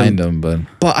like don't mind them, but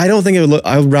But I don't think it would look.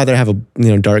 I would rather have a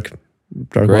dark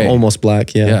Gray. one, almost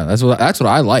black. Yeah. yeah, that's what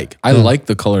I like. I like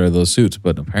the color of those suits,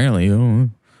 but apparently No.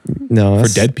 for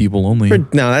that's- dead people only.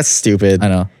 No, that's stupid. I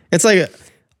know. It's like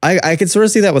I could sort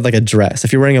of see that with like a dress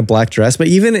if you're wearing a black dress. But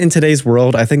even in today's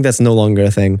world, I think that's no longer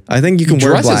a thing. I think you can wear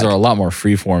Dresses black. are a lot more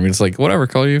freeform. It's like whatever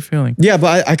color you're feeling. Yeah,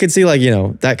 but I could see like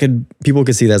people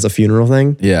could see that as a funeral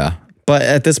thing. Yeah. But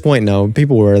at this point, no,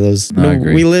 people wear those. I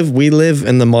agree. We live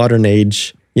in the modern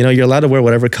age. You're allowed to wear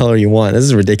whatever color you want. This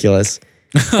is ridiculous.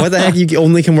 Why the heck you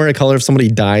only can wear a color if somebody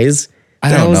dies? I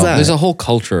The don't hell is know. that? There's a whole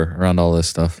culture around all this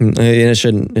stuff. And it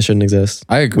shouldn't exist.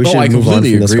 I agree. We should I move on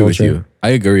completely from this agree with culture. you. I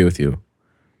agree with you.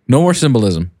 No more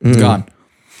symbolism. It's gone.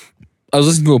 I was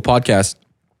listening to a podcast.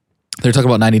 They're talking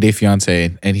about 90 Day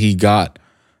Fiance, and he got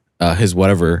his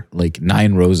whatever, like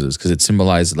 9 roses because it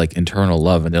symbolized like internal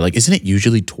love. And they're like, isn't it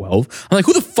usually 12? I'm like,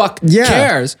 who the fuck Yeah.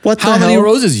 cares What the how many hell?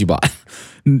 roses you bought?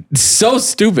 So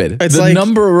stupid. It's the like-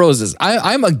 number of roses.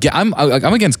 I'm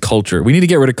against culture. We need to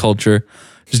get rid of culture.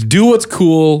 Just do what's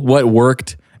cool, what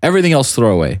worked. Everything else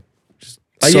throw away. Just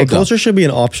so Yeah, dumb. culture should be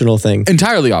an optional thing.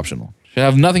 Entirely optional. Should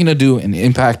have nothing to do and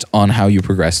impact on how you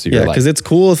progress through Yeah, your life. because it's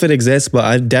cool if it exists, but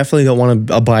I definitely don't want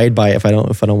to abide by it if I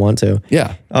don't want to.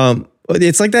 Yeah.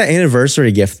 It's like that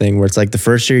anniversary gift thing where it's like the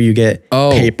first year you get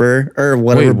Oh. paper or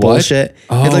whatever Wait, what? bullshit. It's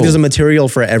Oh. like there's a material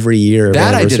for every year. of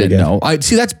That I anniversary didn't gift. know. I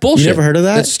see. That's bullshit. never heard of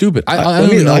that? That's stupid. I let don't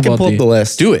me- even know I can about pull up the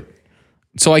list. Do it,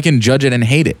 so I can judge it and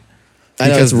hate it. I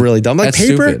know it's really dumb. Like that's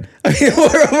paper. stupid. I mean,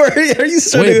 where are you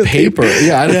starting Wait, with paper?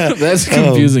 Yeah, I don't, Yeah. that's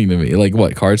confusing to me. Like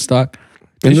what? Cardstock?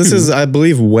 And this is, I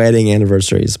believe, wedding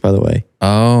anniversaries, by the way.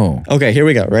 Oh, Okay, here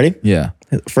we go. Ready? yeah.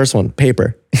 First one,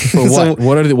 paper. For So what?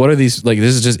 What are these? Like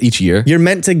this is just each year. you're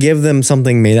meant to give them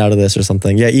something made out of this or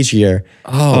something. Yeah, each year.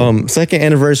 Oh. Second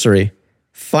anniversary,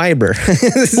 fiber.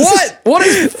 What? What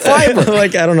is fiber?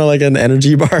 Like, I don't know, like an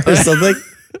energy bar or something.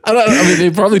 I mean, they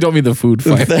probably don't mean the food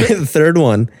fiber. Third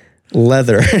one,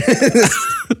 leather.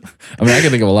 I mean, I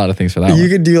can think of a lot of things for that You one.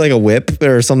 could do like a whip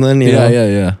or something. You know?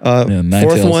 Yeah. Yeah, nine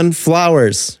Fourth tails. one,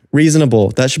 flowers.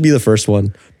 Reasonable. That should be the first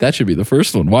one. That should be the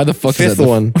first one. Why the fuck Fifth is that?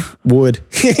 one, wood.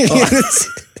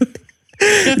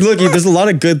 Look, there's a lot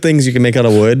of good things you can make out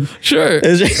of wood. Sure.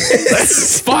 It's just-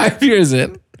 That's 5 years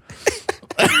in.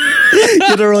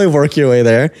 you don't really work your way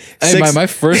there. Hey, my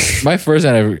first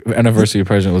anniversary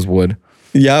present was wood.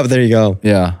 Yeah, but there you go.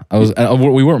 Yeah,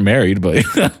 we weren't married, but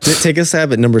Take a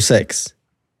stab at number 6.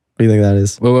 What do you think that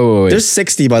is? wait. There's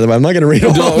 60, by the way. I'm not going to read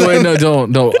all of Don't, them. wait, no,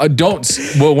 don't.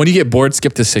 Well, when you get bored,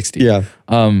 skip to 60. Yeah.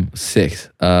 6.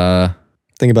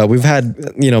 Think about it. We've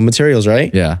had, materials,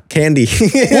 right? Yeah. Candy.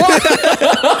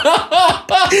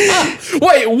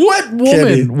 Wait, what woman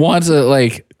Candy. wants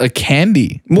a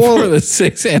candy Well, for the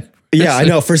 6th anniversary? Yeah, I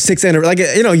know. For 6 anniversary,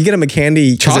 you get them a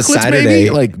candy because it's Chocolates, Saturday.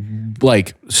 maybe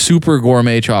like super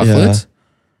gourmet chocolates.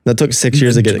 That took 6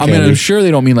 years to get a I candy. mean, I'm sure they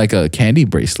don't mean like a candy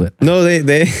bracelet. No, they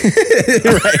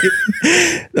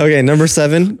right. Okay, number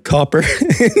 7, copper.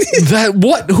 That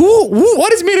what? Who?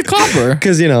 What is made of copper?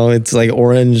 Because it's like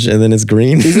orange and then it's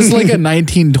green. Is this like a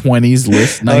 1920s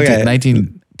list?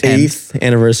 1910s? 8th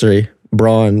anniversary,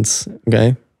 bronze.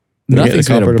 Okay, Nothing's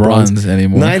made of bronze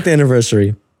anymore. 9th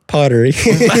anniversary, pottery.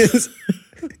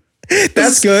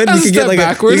 That's good. That's You a could get step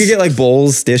backwards. you could get like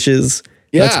bowls, dishes.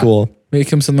 Yeah. That's cool. Make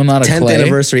him something out of 10th clay.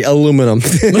 anniversary, aluminum.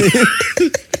 This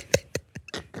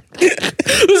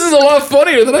is a lot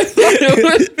funnier than I thought it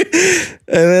would be.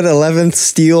 And then 11th,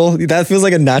 steel. That feels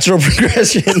like a natural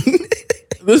progression.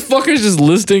 This fucker's just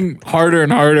listing harder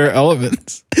and harder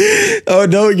elements. Oh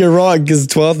no, you're wrong. Because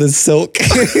 12th is silk.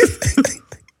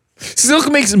 Silk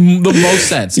makes the most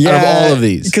sense out of all of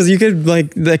these. Because you could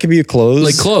that could be clothes.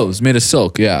 Like clothes made of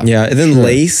silk, yeah. Yeah, and then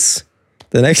lace.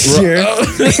 The next year,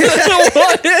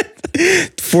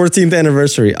 14th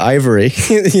anniversary, ivory.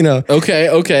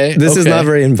 Okay. This is not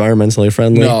very environmentally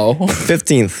friendly. No.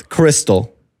 15th,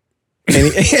 crystal.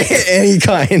 Any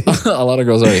kind. A lot of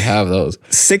girls already have those.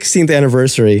 16th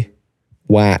anniversary,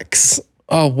 wax.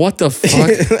 Oh, what the fuck?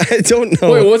 I don't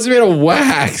know. Wait, what's made of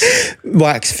wax?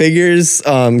 Wax figures,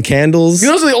 candles,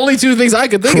 Those are the only two things I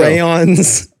could think of.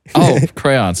 crayons. Oh,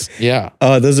 crayons. Yeah.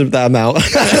 Those are the amount.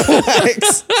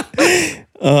 Wax.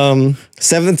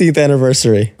 17th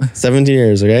anniversary, 17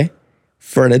 years, okay?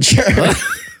 Furniture.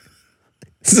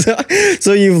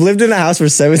 So you've lived in a house for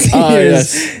 17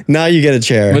 years. Yes. Now you get a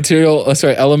chair. Material,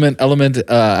 element,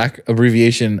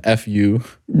 abbreviation FU.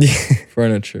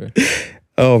 Furniture.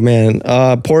 Oh man,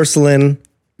 porcelain.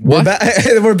 What?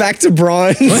 We're back to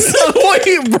bronze.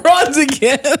 Wait, bronze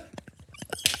again?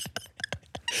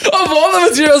 Of all the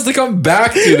materials to come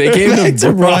back to, they came Back to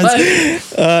to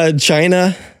bronze.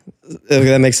 China. Okay,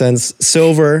 that makes sense.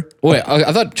 Silver. Wait,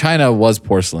 I thought China was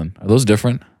porcelain. Are those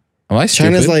different? Am I stupid?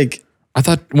 China's like, I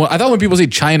thought when people say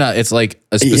China, it's like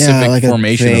a specific like a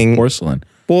formation thing. of porcelain.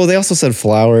 well, they also said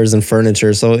flowers and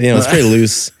furniture, so it's pretty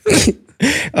loose.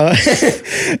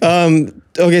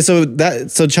 Okay, so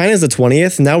China's the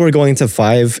 20th. Now we're going to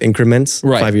 5 increments,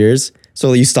 Right. 5 years.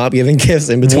 So you stop giving gifts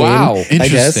in between. Wow, I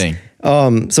guess.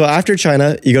 interesting. So after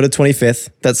China, you go to 25th.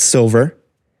 That's silver.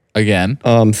 Again,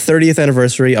 30th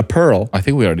anniversary, a pearl. I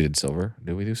think we already did silver.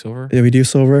 Did we do silver? Did we do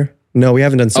silver? No, we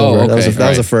haven't done silver. okay, That was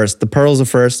right. a first. The pearl's a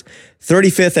first.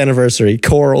 35th anniversary,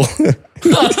 coral.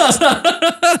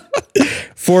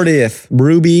 40th,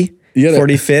 ruby. You gotta-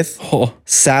 45th, Oh,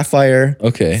 sapphire.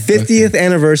 okay. 50th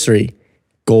anniversary,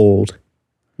 gold.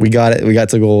 We got it. We got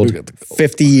to gold. got the gold.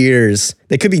 50 years.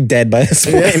 They could be dead by this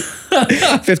point.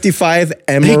 55, They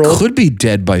emerald. could be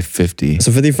dead by 50.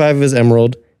 So 55 is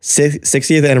emerald.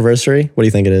 60th anniversary. What do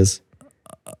you think it is?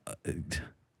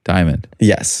 Diamond.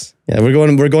 Yes. Yeah, we're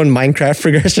going Minecraft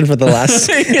progression for the last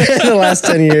the last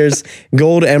 10 years.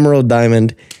 Gold, emerald,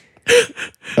 diamond.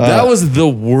 That was the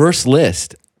worst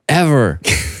list ever.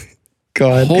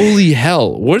 God. Holy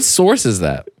hell. What source is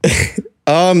that?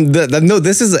 No,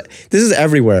 this is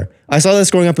everywhere. I saw this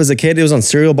growing up as a kid. It was on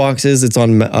cereal boxes. It's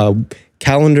on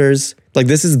calendars. Like,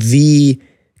 this is the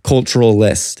cultural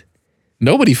list.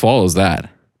 Nobody follows that.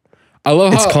 I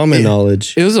love It's how common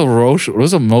knowledge. It was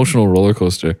an emotional roller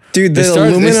coaster. Dude, They the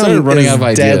started aluminum running is out of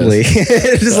ideas. deadly.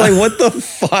 It's just like, what the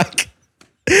fuck?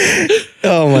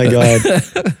 Oh my God.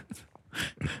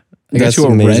 I got That's you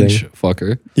a amazing. wrench,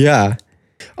 fucker. Yeah.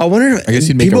 I wonder if guess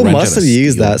you'd make a people wrench must out of have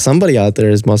used steel. that. Somebody out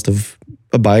there must have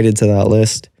abided to that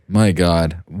list. My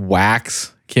God.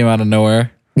 Wax came out of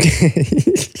nowhere.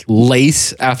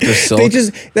 Lace after silk.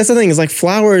 That's the thing, is like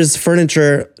flowers,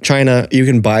 furniture, China, you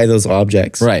can buy those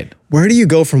objects. Right. Where do you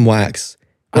go from wax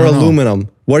or don't know. aluminum?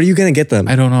 Where are you going to get them?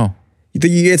 I don't know.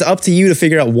 It's up to you to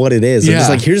figure out what it is. It's Yeah. just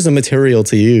like, here's the material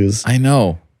to use. I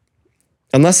know.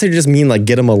 Unless they just mean like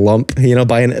get them a lump, you know,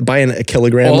 buying a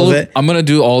kilogram of it. I'm gonna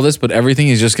do all this, but everything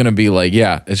is just gonna be like,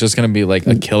 it's just gonna be like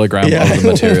a kilogram of the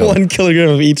material. 1 kilogram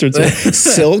of each or two.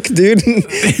 Silk, dude.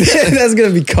 That's gonna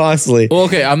be costly. Well,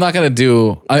 okay, I'm not gonna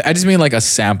do. I just mean like a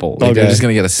sample. Like they're Okay. just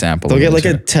gonna get a sample. They'll of get the like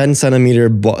a material. 10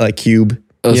 centimeter cube,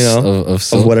 Of- you know, of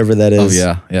silk? whatever that Oh is.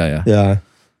 yeah. Yeah.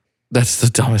 That's the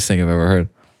dumbest thing I've ever heard.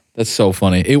 That's so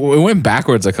funny. It went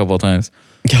backwards a couple of times.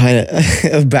 Kind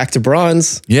of back to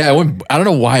bronze. Yeah, I don't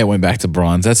know why it went back to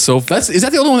bronze. Is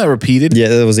that the only one that repeated? Yeah,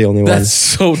 that was the only one. That's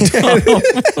so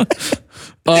dumb.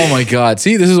 Oh my god.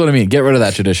 See, this is what I mean. Get rid of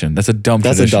that tradition. That's a dumb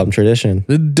That's tradition. a dumb tradition.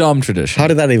 The dumb tradition. How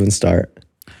did that even start?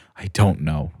 I don't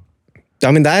know.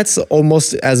 I mean, that's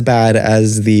almost as bad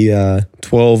as the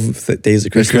 12 days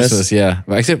of Christmas. Yeah.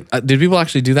 But except, did people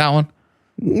actually do that one?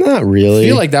 Not really. I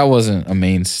feel like that wasn't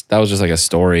that was just like a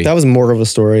story. that was more of a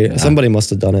story. Somebody must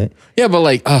have done it. Yeah, but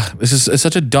like, it's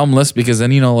such a dumb list because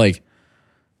then, you know, like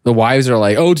the wives are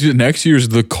like, oh, dude, next year's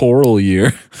the coral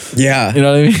year. Yeah. You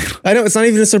know what I mean? I know. It's not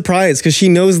even a surprise because she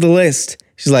knows the list.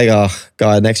 She's like, oh,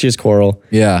 God, next year's coral.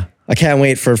 Yeah. I can't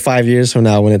wait for 5 years from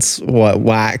now when it's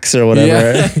wax or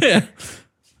whatever. Yeah.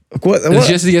 What? And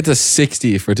she has to get to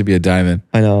 60 for it to be a diamond.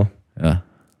 I know. Yeah.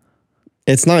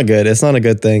 It's not good. It's not a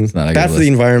good thing. not a Bad good for the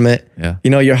list. environment. Yeah. You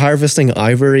know, you're harvesting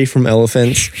ivory from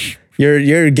elephants.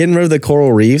 You're getting rid of the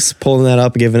coral reefs, pulling that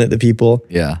up, giving it to people.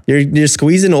 Yeah. You're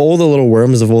squeezing all the little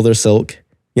worms of all their silk.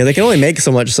 You know, they can only make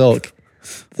so much silk.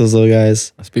 Those little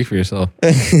guys. Speak for yourself.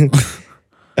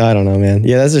 I don't know, man.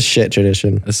 Yeah, that's a shit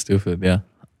tradition. That's stupid. Yeah.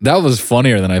 That was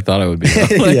funnier than I thought it would be.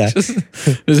 Yeah.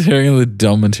 Just hearing the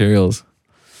dumb materials.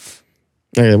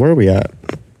 Okay, where are we at?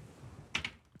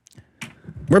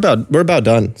 We're about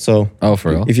done. So Oh,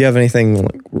 for real? if you have anything,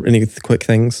 like, any quick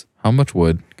things, How much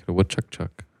wood could a woodchuck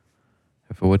chuck?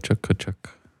 If a woodchuck could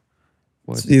chuck.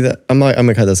 see that I'm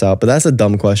gonna cut this out. But that's a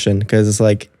dumb question because it's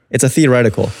like it's a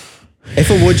theoretical. If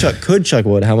a woodchuck could chuck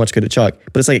wood, how much could it chuck?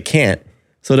 But it's like it can't.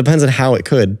 So it depends on how it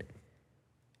could.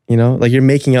 You know, like you're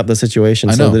making up the situation,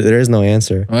 I so know. there is no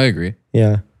answer. I agree.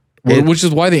 Yeah. Well, which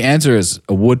is why the answer is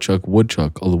a woodchuck would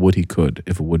chuck all the wood he could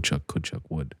if a woodchuck could chuck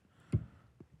wood.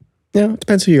 Yeah, it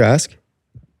depends who you ask.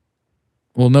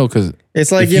 Well, no, because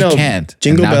It's like, if you he know, can't, and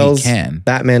Jingle now he Bells, can.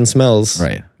 Batman smells.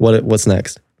 Right. What's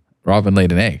next? Robin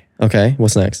laid an egg. Okay,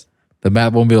 what's next? The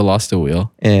Batmobile lost a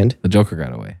wheel. And The Joker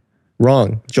got away.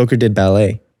 wrong. Joker did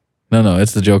ballet. No,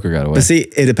 it's the Joker got away. But see,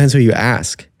 it depends who you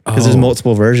ask. Because there's Oh.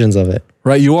 multiple versions of it.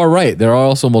 Right, you are right. There are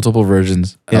also multiple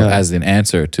versions Yeah. as an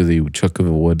answer to the chuck of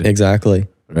a wood. Exactly.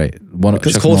 Right. One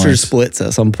Because Chuck culture Norris. splits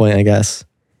at some point, I guess.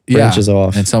 Branches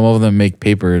off. And some of them make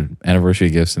paper anniversary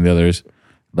gifts, and the others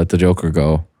let the Joker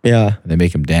go. Yeah. And they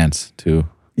make him dance too.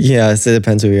 Yeah, it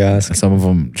depends who you ask. And some of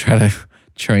them try to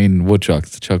train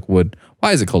woodchucks to chuck wood.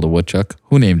 Why is it called a woodchuck?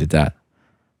 Who named it that?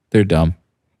 They're dumb.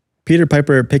 Peter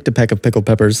Piper picked a peck of pickled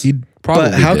peppers. He probably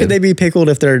But how did. could they be pickled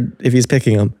if he's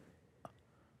picking them?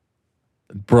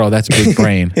 Bro, that's big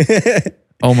brain.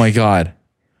 Oh my God.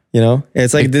 You know?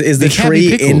 It's like, is the they can't be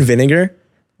tree in pickled. vinegar?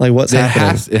 Like, what's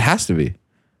happening? It has to be.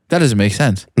 That doesn't make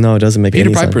sense. No, it doesn't make Peter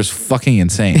any Piper's fucking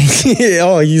insane. sense.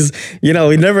 Oh, he's, you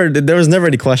know, there was never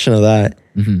any question of that.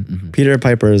 Peter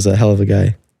Piper is a hell of a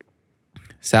guy.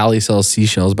 Sally sells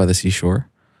seashells by the seashore.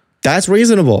 That's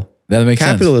reasonable. That makes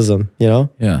sense. Capitalism, you know?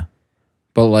 Yeah.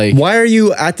 But like, Why are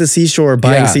you at the seashore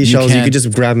buying Yeah, you seashells? You can't- could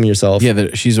just grab them yourself. yeah,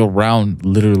 she's around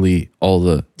literally all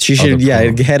the. She other should,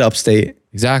 yeah, pro- head upstate,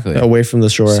 Exactly. away from the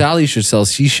shore. Sally should sell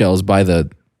seashells by the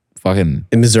fucking.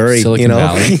 In Missouri, Silicon you know?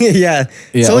 Valley. yeah.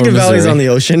 Yeah, Silicon or Valley's Missouri. on the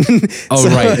ocean. Oh,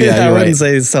 right. Yeah, I you're wouldn't right.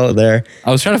 say sell it there.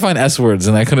 I was trying to find S words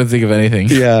and I couldn't think of anything.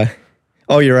 Yeah.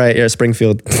 Oh, you're right. Yeah,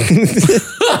 Springfield.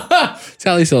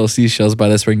 Sally sells seashells by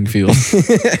the Springfield.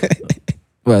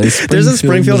 Well, it's There's a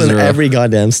Springfield in Missouri. every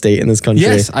goddamn state in this country.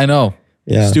 Yes, I know.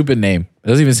 Yeah. Stupid name. It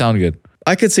doesn't even sound good.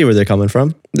 I could see where they're coming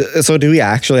from. So do we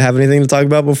actually have anything to talk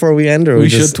about before we end? Or We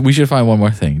just... should find one more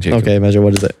thing, Jacob. Okay, Measure,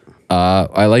 what is it?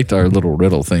 I liked our little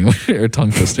riddle thing, our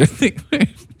tongue twister thing.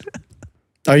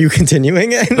 Are you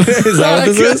continuing it? Is that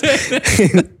what this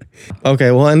is? Okay,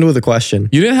 we'll end with a question.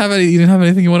 You didn't have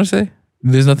anything you want to say?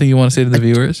 There's nothing you want to say to the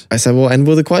viewers? I said we'll end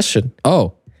with a question.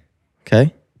 Oh.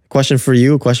 Okay. A question for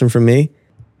you, a question for me.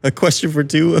 A question for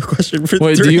two, a question for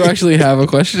Wait, three. do you actually have a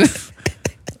question?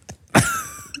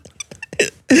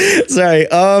 Sorry.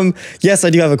 Yes, I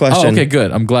do have a question. Oh, okay,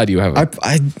 good. I'm glad you have it.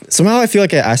 I somehow I feel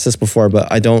like I asked this before,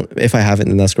 but I don't. If I haven't,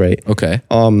 then that's great. Okay.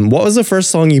 What was the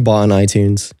first song you bought on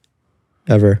iTunes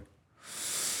ever?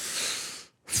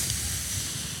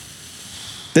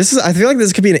 I feel like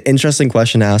this could be an interesting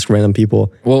question to ask random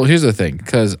people. Well, here's the thing,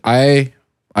 because my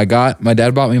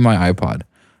dad bought me my iPod,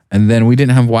 and then we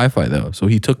didn't have Wi-Fi though, so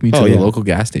he took me to Oh, the yeah. local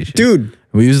gas station. Dude,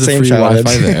 We used the Same free childhood.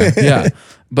 Wi-Fi there. Yeah.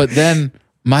 But then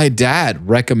my dad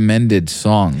recommended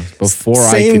songs before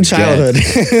Same childhood.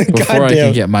 before I Goddamn.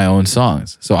 could get my own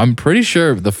songs. So I'm pretty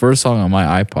sure the first song on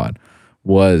my iPod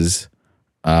was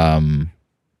I'm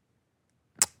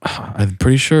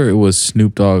pretty sure it was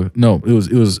Snoop Dogg. No, it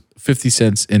was 50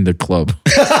 Cent's In the Club.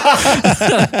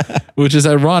 Which is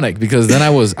ironic because then I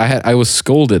was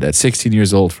scolded at 16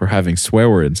 years old for having swear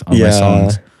words on my Yeah.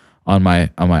 songs on my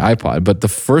iPod. But the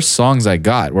first songs I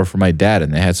got were from my dad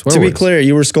and they had swear To words. be clear,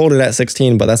 you were scolded at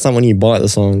 16, but that's not when you bought the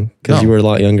song because No. you were a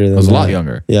lot younger than I was a lot that.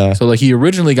 younger. Yeah. So like he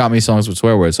originally got me songs with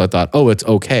swear words. So I thought, oh, it's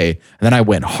okay. And then I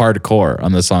went hardcore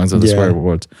on the songs with the Yeah. swear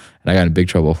words and I got in big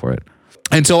trouble for it.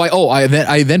 And so I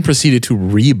then proceeded to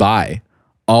rebuy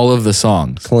all of the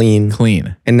songs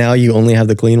clean. And now you only have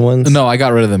the clean ones? No, I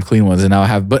got rid of them clean ones and now I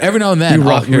have, but every now and then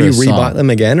I'll hear a you song. rebought them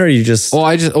again or you just...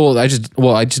 I just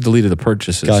deleted the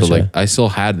purchases. Gotcha. So like I still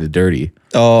had the dirty.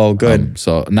 Oh, good.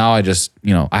 So now I just,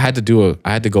 I had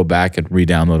to go back and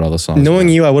re-download all the songs. Knowing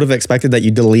you, I would have expected that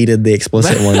you deleted the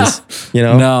explicit ones. You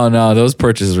know? No, those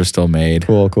purchases were still made.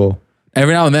 Cool.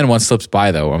 Every now and then one slips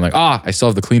by though. I'm like, I still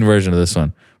have the clean version of this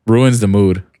one. Ruins the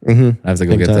mood. I have to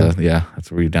go Big get time. I have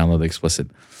to re-download the explicit.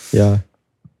 Yeah.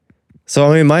 So,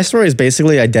 I mean, my story is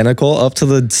basically identical up to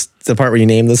the part where you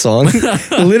name the song.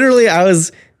 Literally,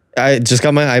 I just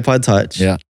got my iPod Touch.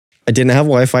 Yeah. I didn't have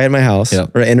Wi-Fi in my house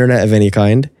Yep. or internet of any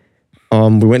kind. We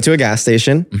went to a gas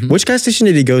station. Which gas station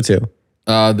did he go to?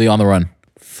 The On the Run.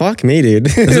 Fuck me, dude.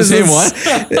 Is it the same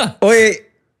one? Wait.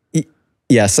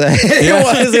 Yes,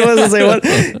 it was the same one.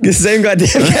 The same goddamn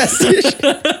gas station.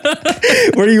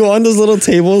 Were you on those little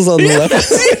tables on the left?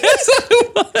 Yes,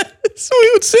 I was.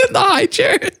 We would sit in the high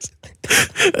chairs.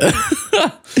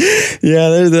 Yeah,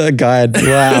 there's a guide.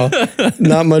 Wow,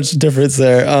 not much difference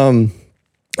there.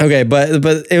 Okay, but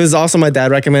it was also my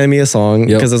dad recommended me a song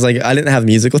Yep. because it's like I didn't have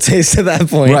musical taste at that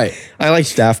point. Right. I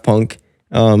liked Daft Punk.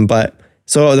 But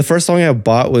so the first song I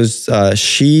bought was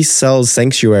 "She Sells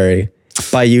Sanctuary"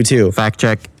 by U2. Fact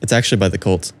check. It's actually by the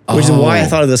Colts, which is why I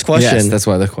thought of this question. Yes, that's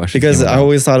why the question. because came I about.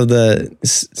 always thought of the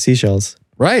seashells.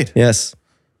 Right. Yes,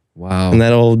 Wow. and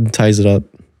that all ties it up.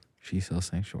 She sells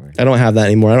Sanctuary. I don't have that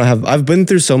anymore. I've been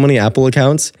through so many Apple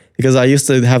accounts because I used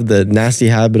to have the nasty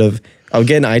habit of I would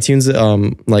get an iTunes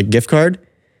like gift card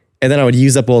and then I would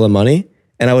use up all the money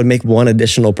and I would make one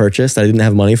additional purchase that I didn't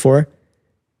have money for.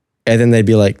 And then they'd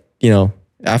be like,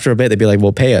 after a bit, they'd be like,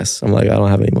 well, pay us. I'm like, I don't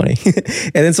have any money.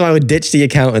 And then so I would ditch the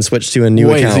account and switch to a new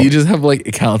Wait, account. so you just have like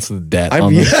accounts with debt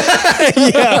on them?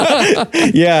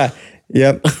 Yeah.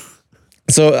 Yep.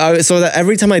 So that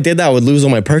every time I did that, I would lose all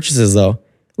my purchases though.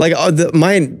 Like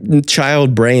my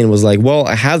child brain was like, well,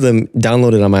 I have them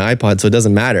downloaded on my iPod, so it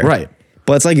doesn't matter. Right.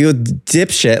 But it's like you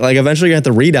dipshit. Like eventually you have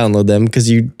to re-download them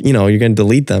because you're going to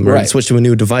delete them or Right. switch to a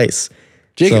new device.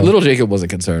 Little Jacob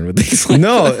wasn't concerned with these.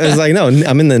 No, it's like, no,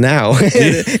 I'm in the now.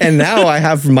 And now I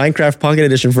have Minecraft Pocket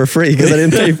Edition for free because I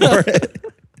didn't pay for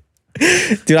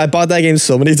it. Dude, I bought that game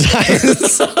so many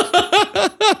times.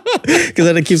 Because I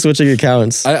had to keep switching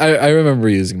accounts. I remember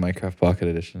using Minecraft Pocket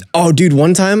Edition. Oh, dude,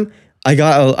 one time I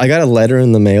got a letter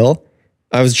in the mail.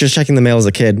 I was just checking the mail as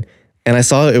a kid. And I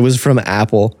saw it was from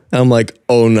Apple. And I'm like,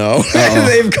 oh no,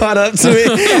 they've caught up to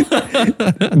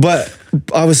me. But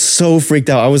I was so freaked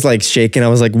out. I was like shaking. I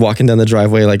was like walking down the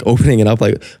driveway, like opening it up,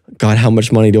 like, God, how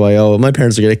much money do I owe? My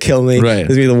parents are going to kill me. Right. It's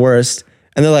going to be the worst.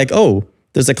 And they're like, oh,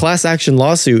 there's a class action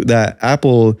lawsuit that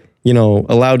Apple,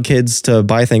 allowed kids to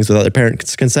buy things without their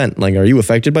parents' consent. Like, are you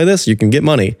affected by this? You can get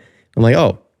money. I'm like,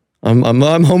 oh,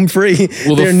 I'm home free.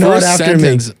 Well, They're the not first after me.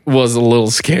 sentence was a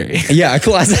little scary. Yeah, a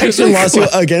class action lawsuit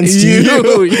against You you.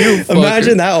 fucker.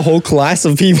 Imagine that, a whole class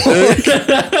of people.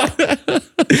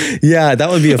 Yeah, that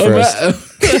would be a first.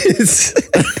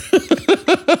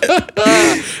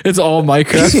 It's all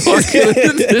Minecraft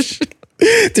Pocket Edition.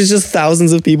 There's just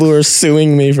thousands of people who are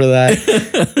suing me for that.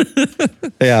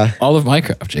 Yeah, All of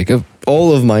Minecraft, Jacob.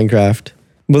 all of Minecraft.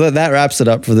 Well, that wraps it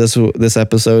up for this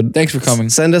episode. Thanks for coming.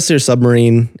 Send us your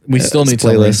submarine. We still need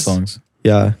submarine songs.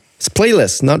 Yeah, it's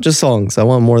playlists, not just songs. I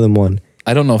want more than one.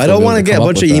 I don't know if I don't want to get a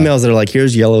bunch of emails that are like,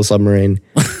 "Here's Yellow Submarine."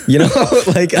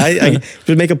 Like I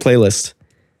should make a playlist.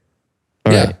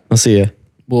 All right, Yeah. I'll see you.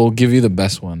 We'll give you the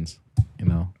best ones.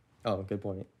 Oh, good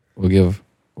point.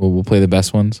 We'll play the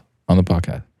best ones on the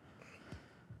podcast.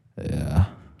 Yeah.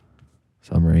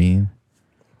 Submarine.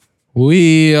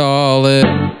 We all live.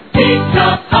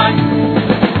 Pizza Hut.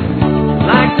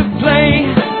 Like to play,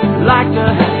 like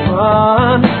to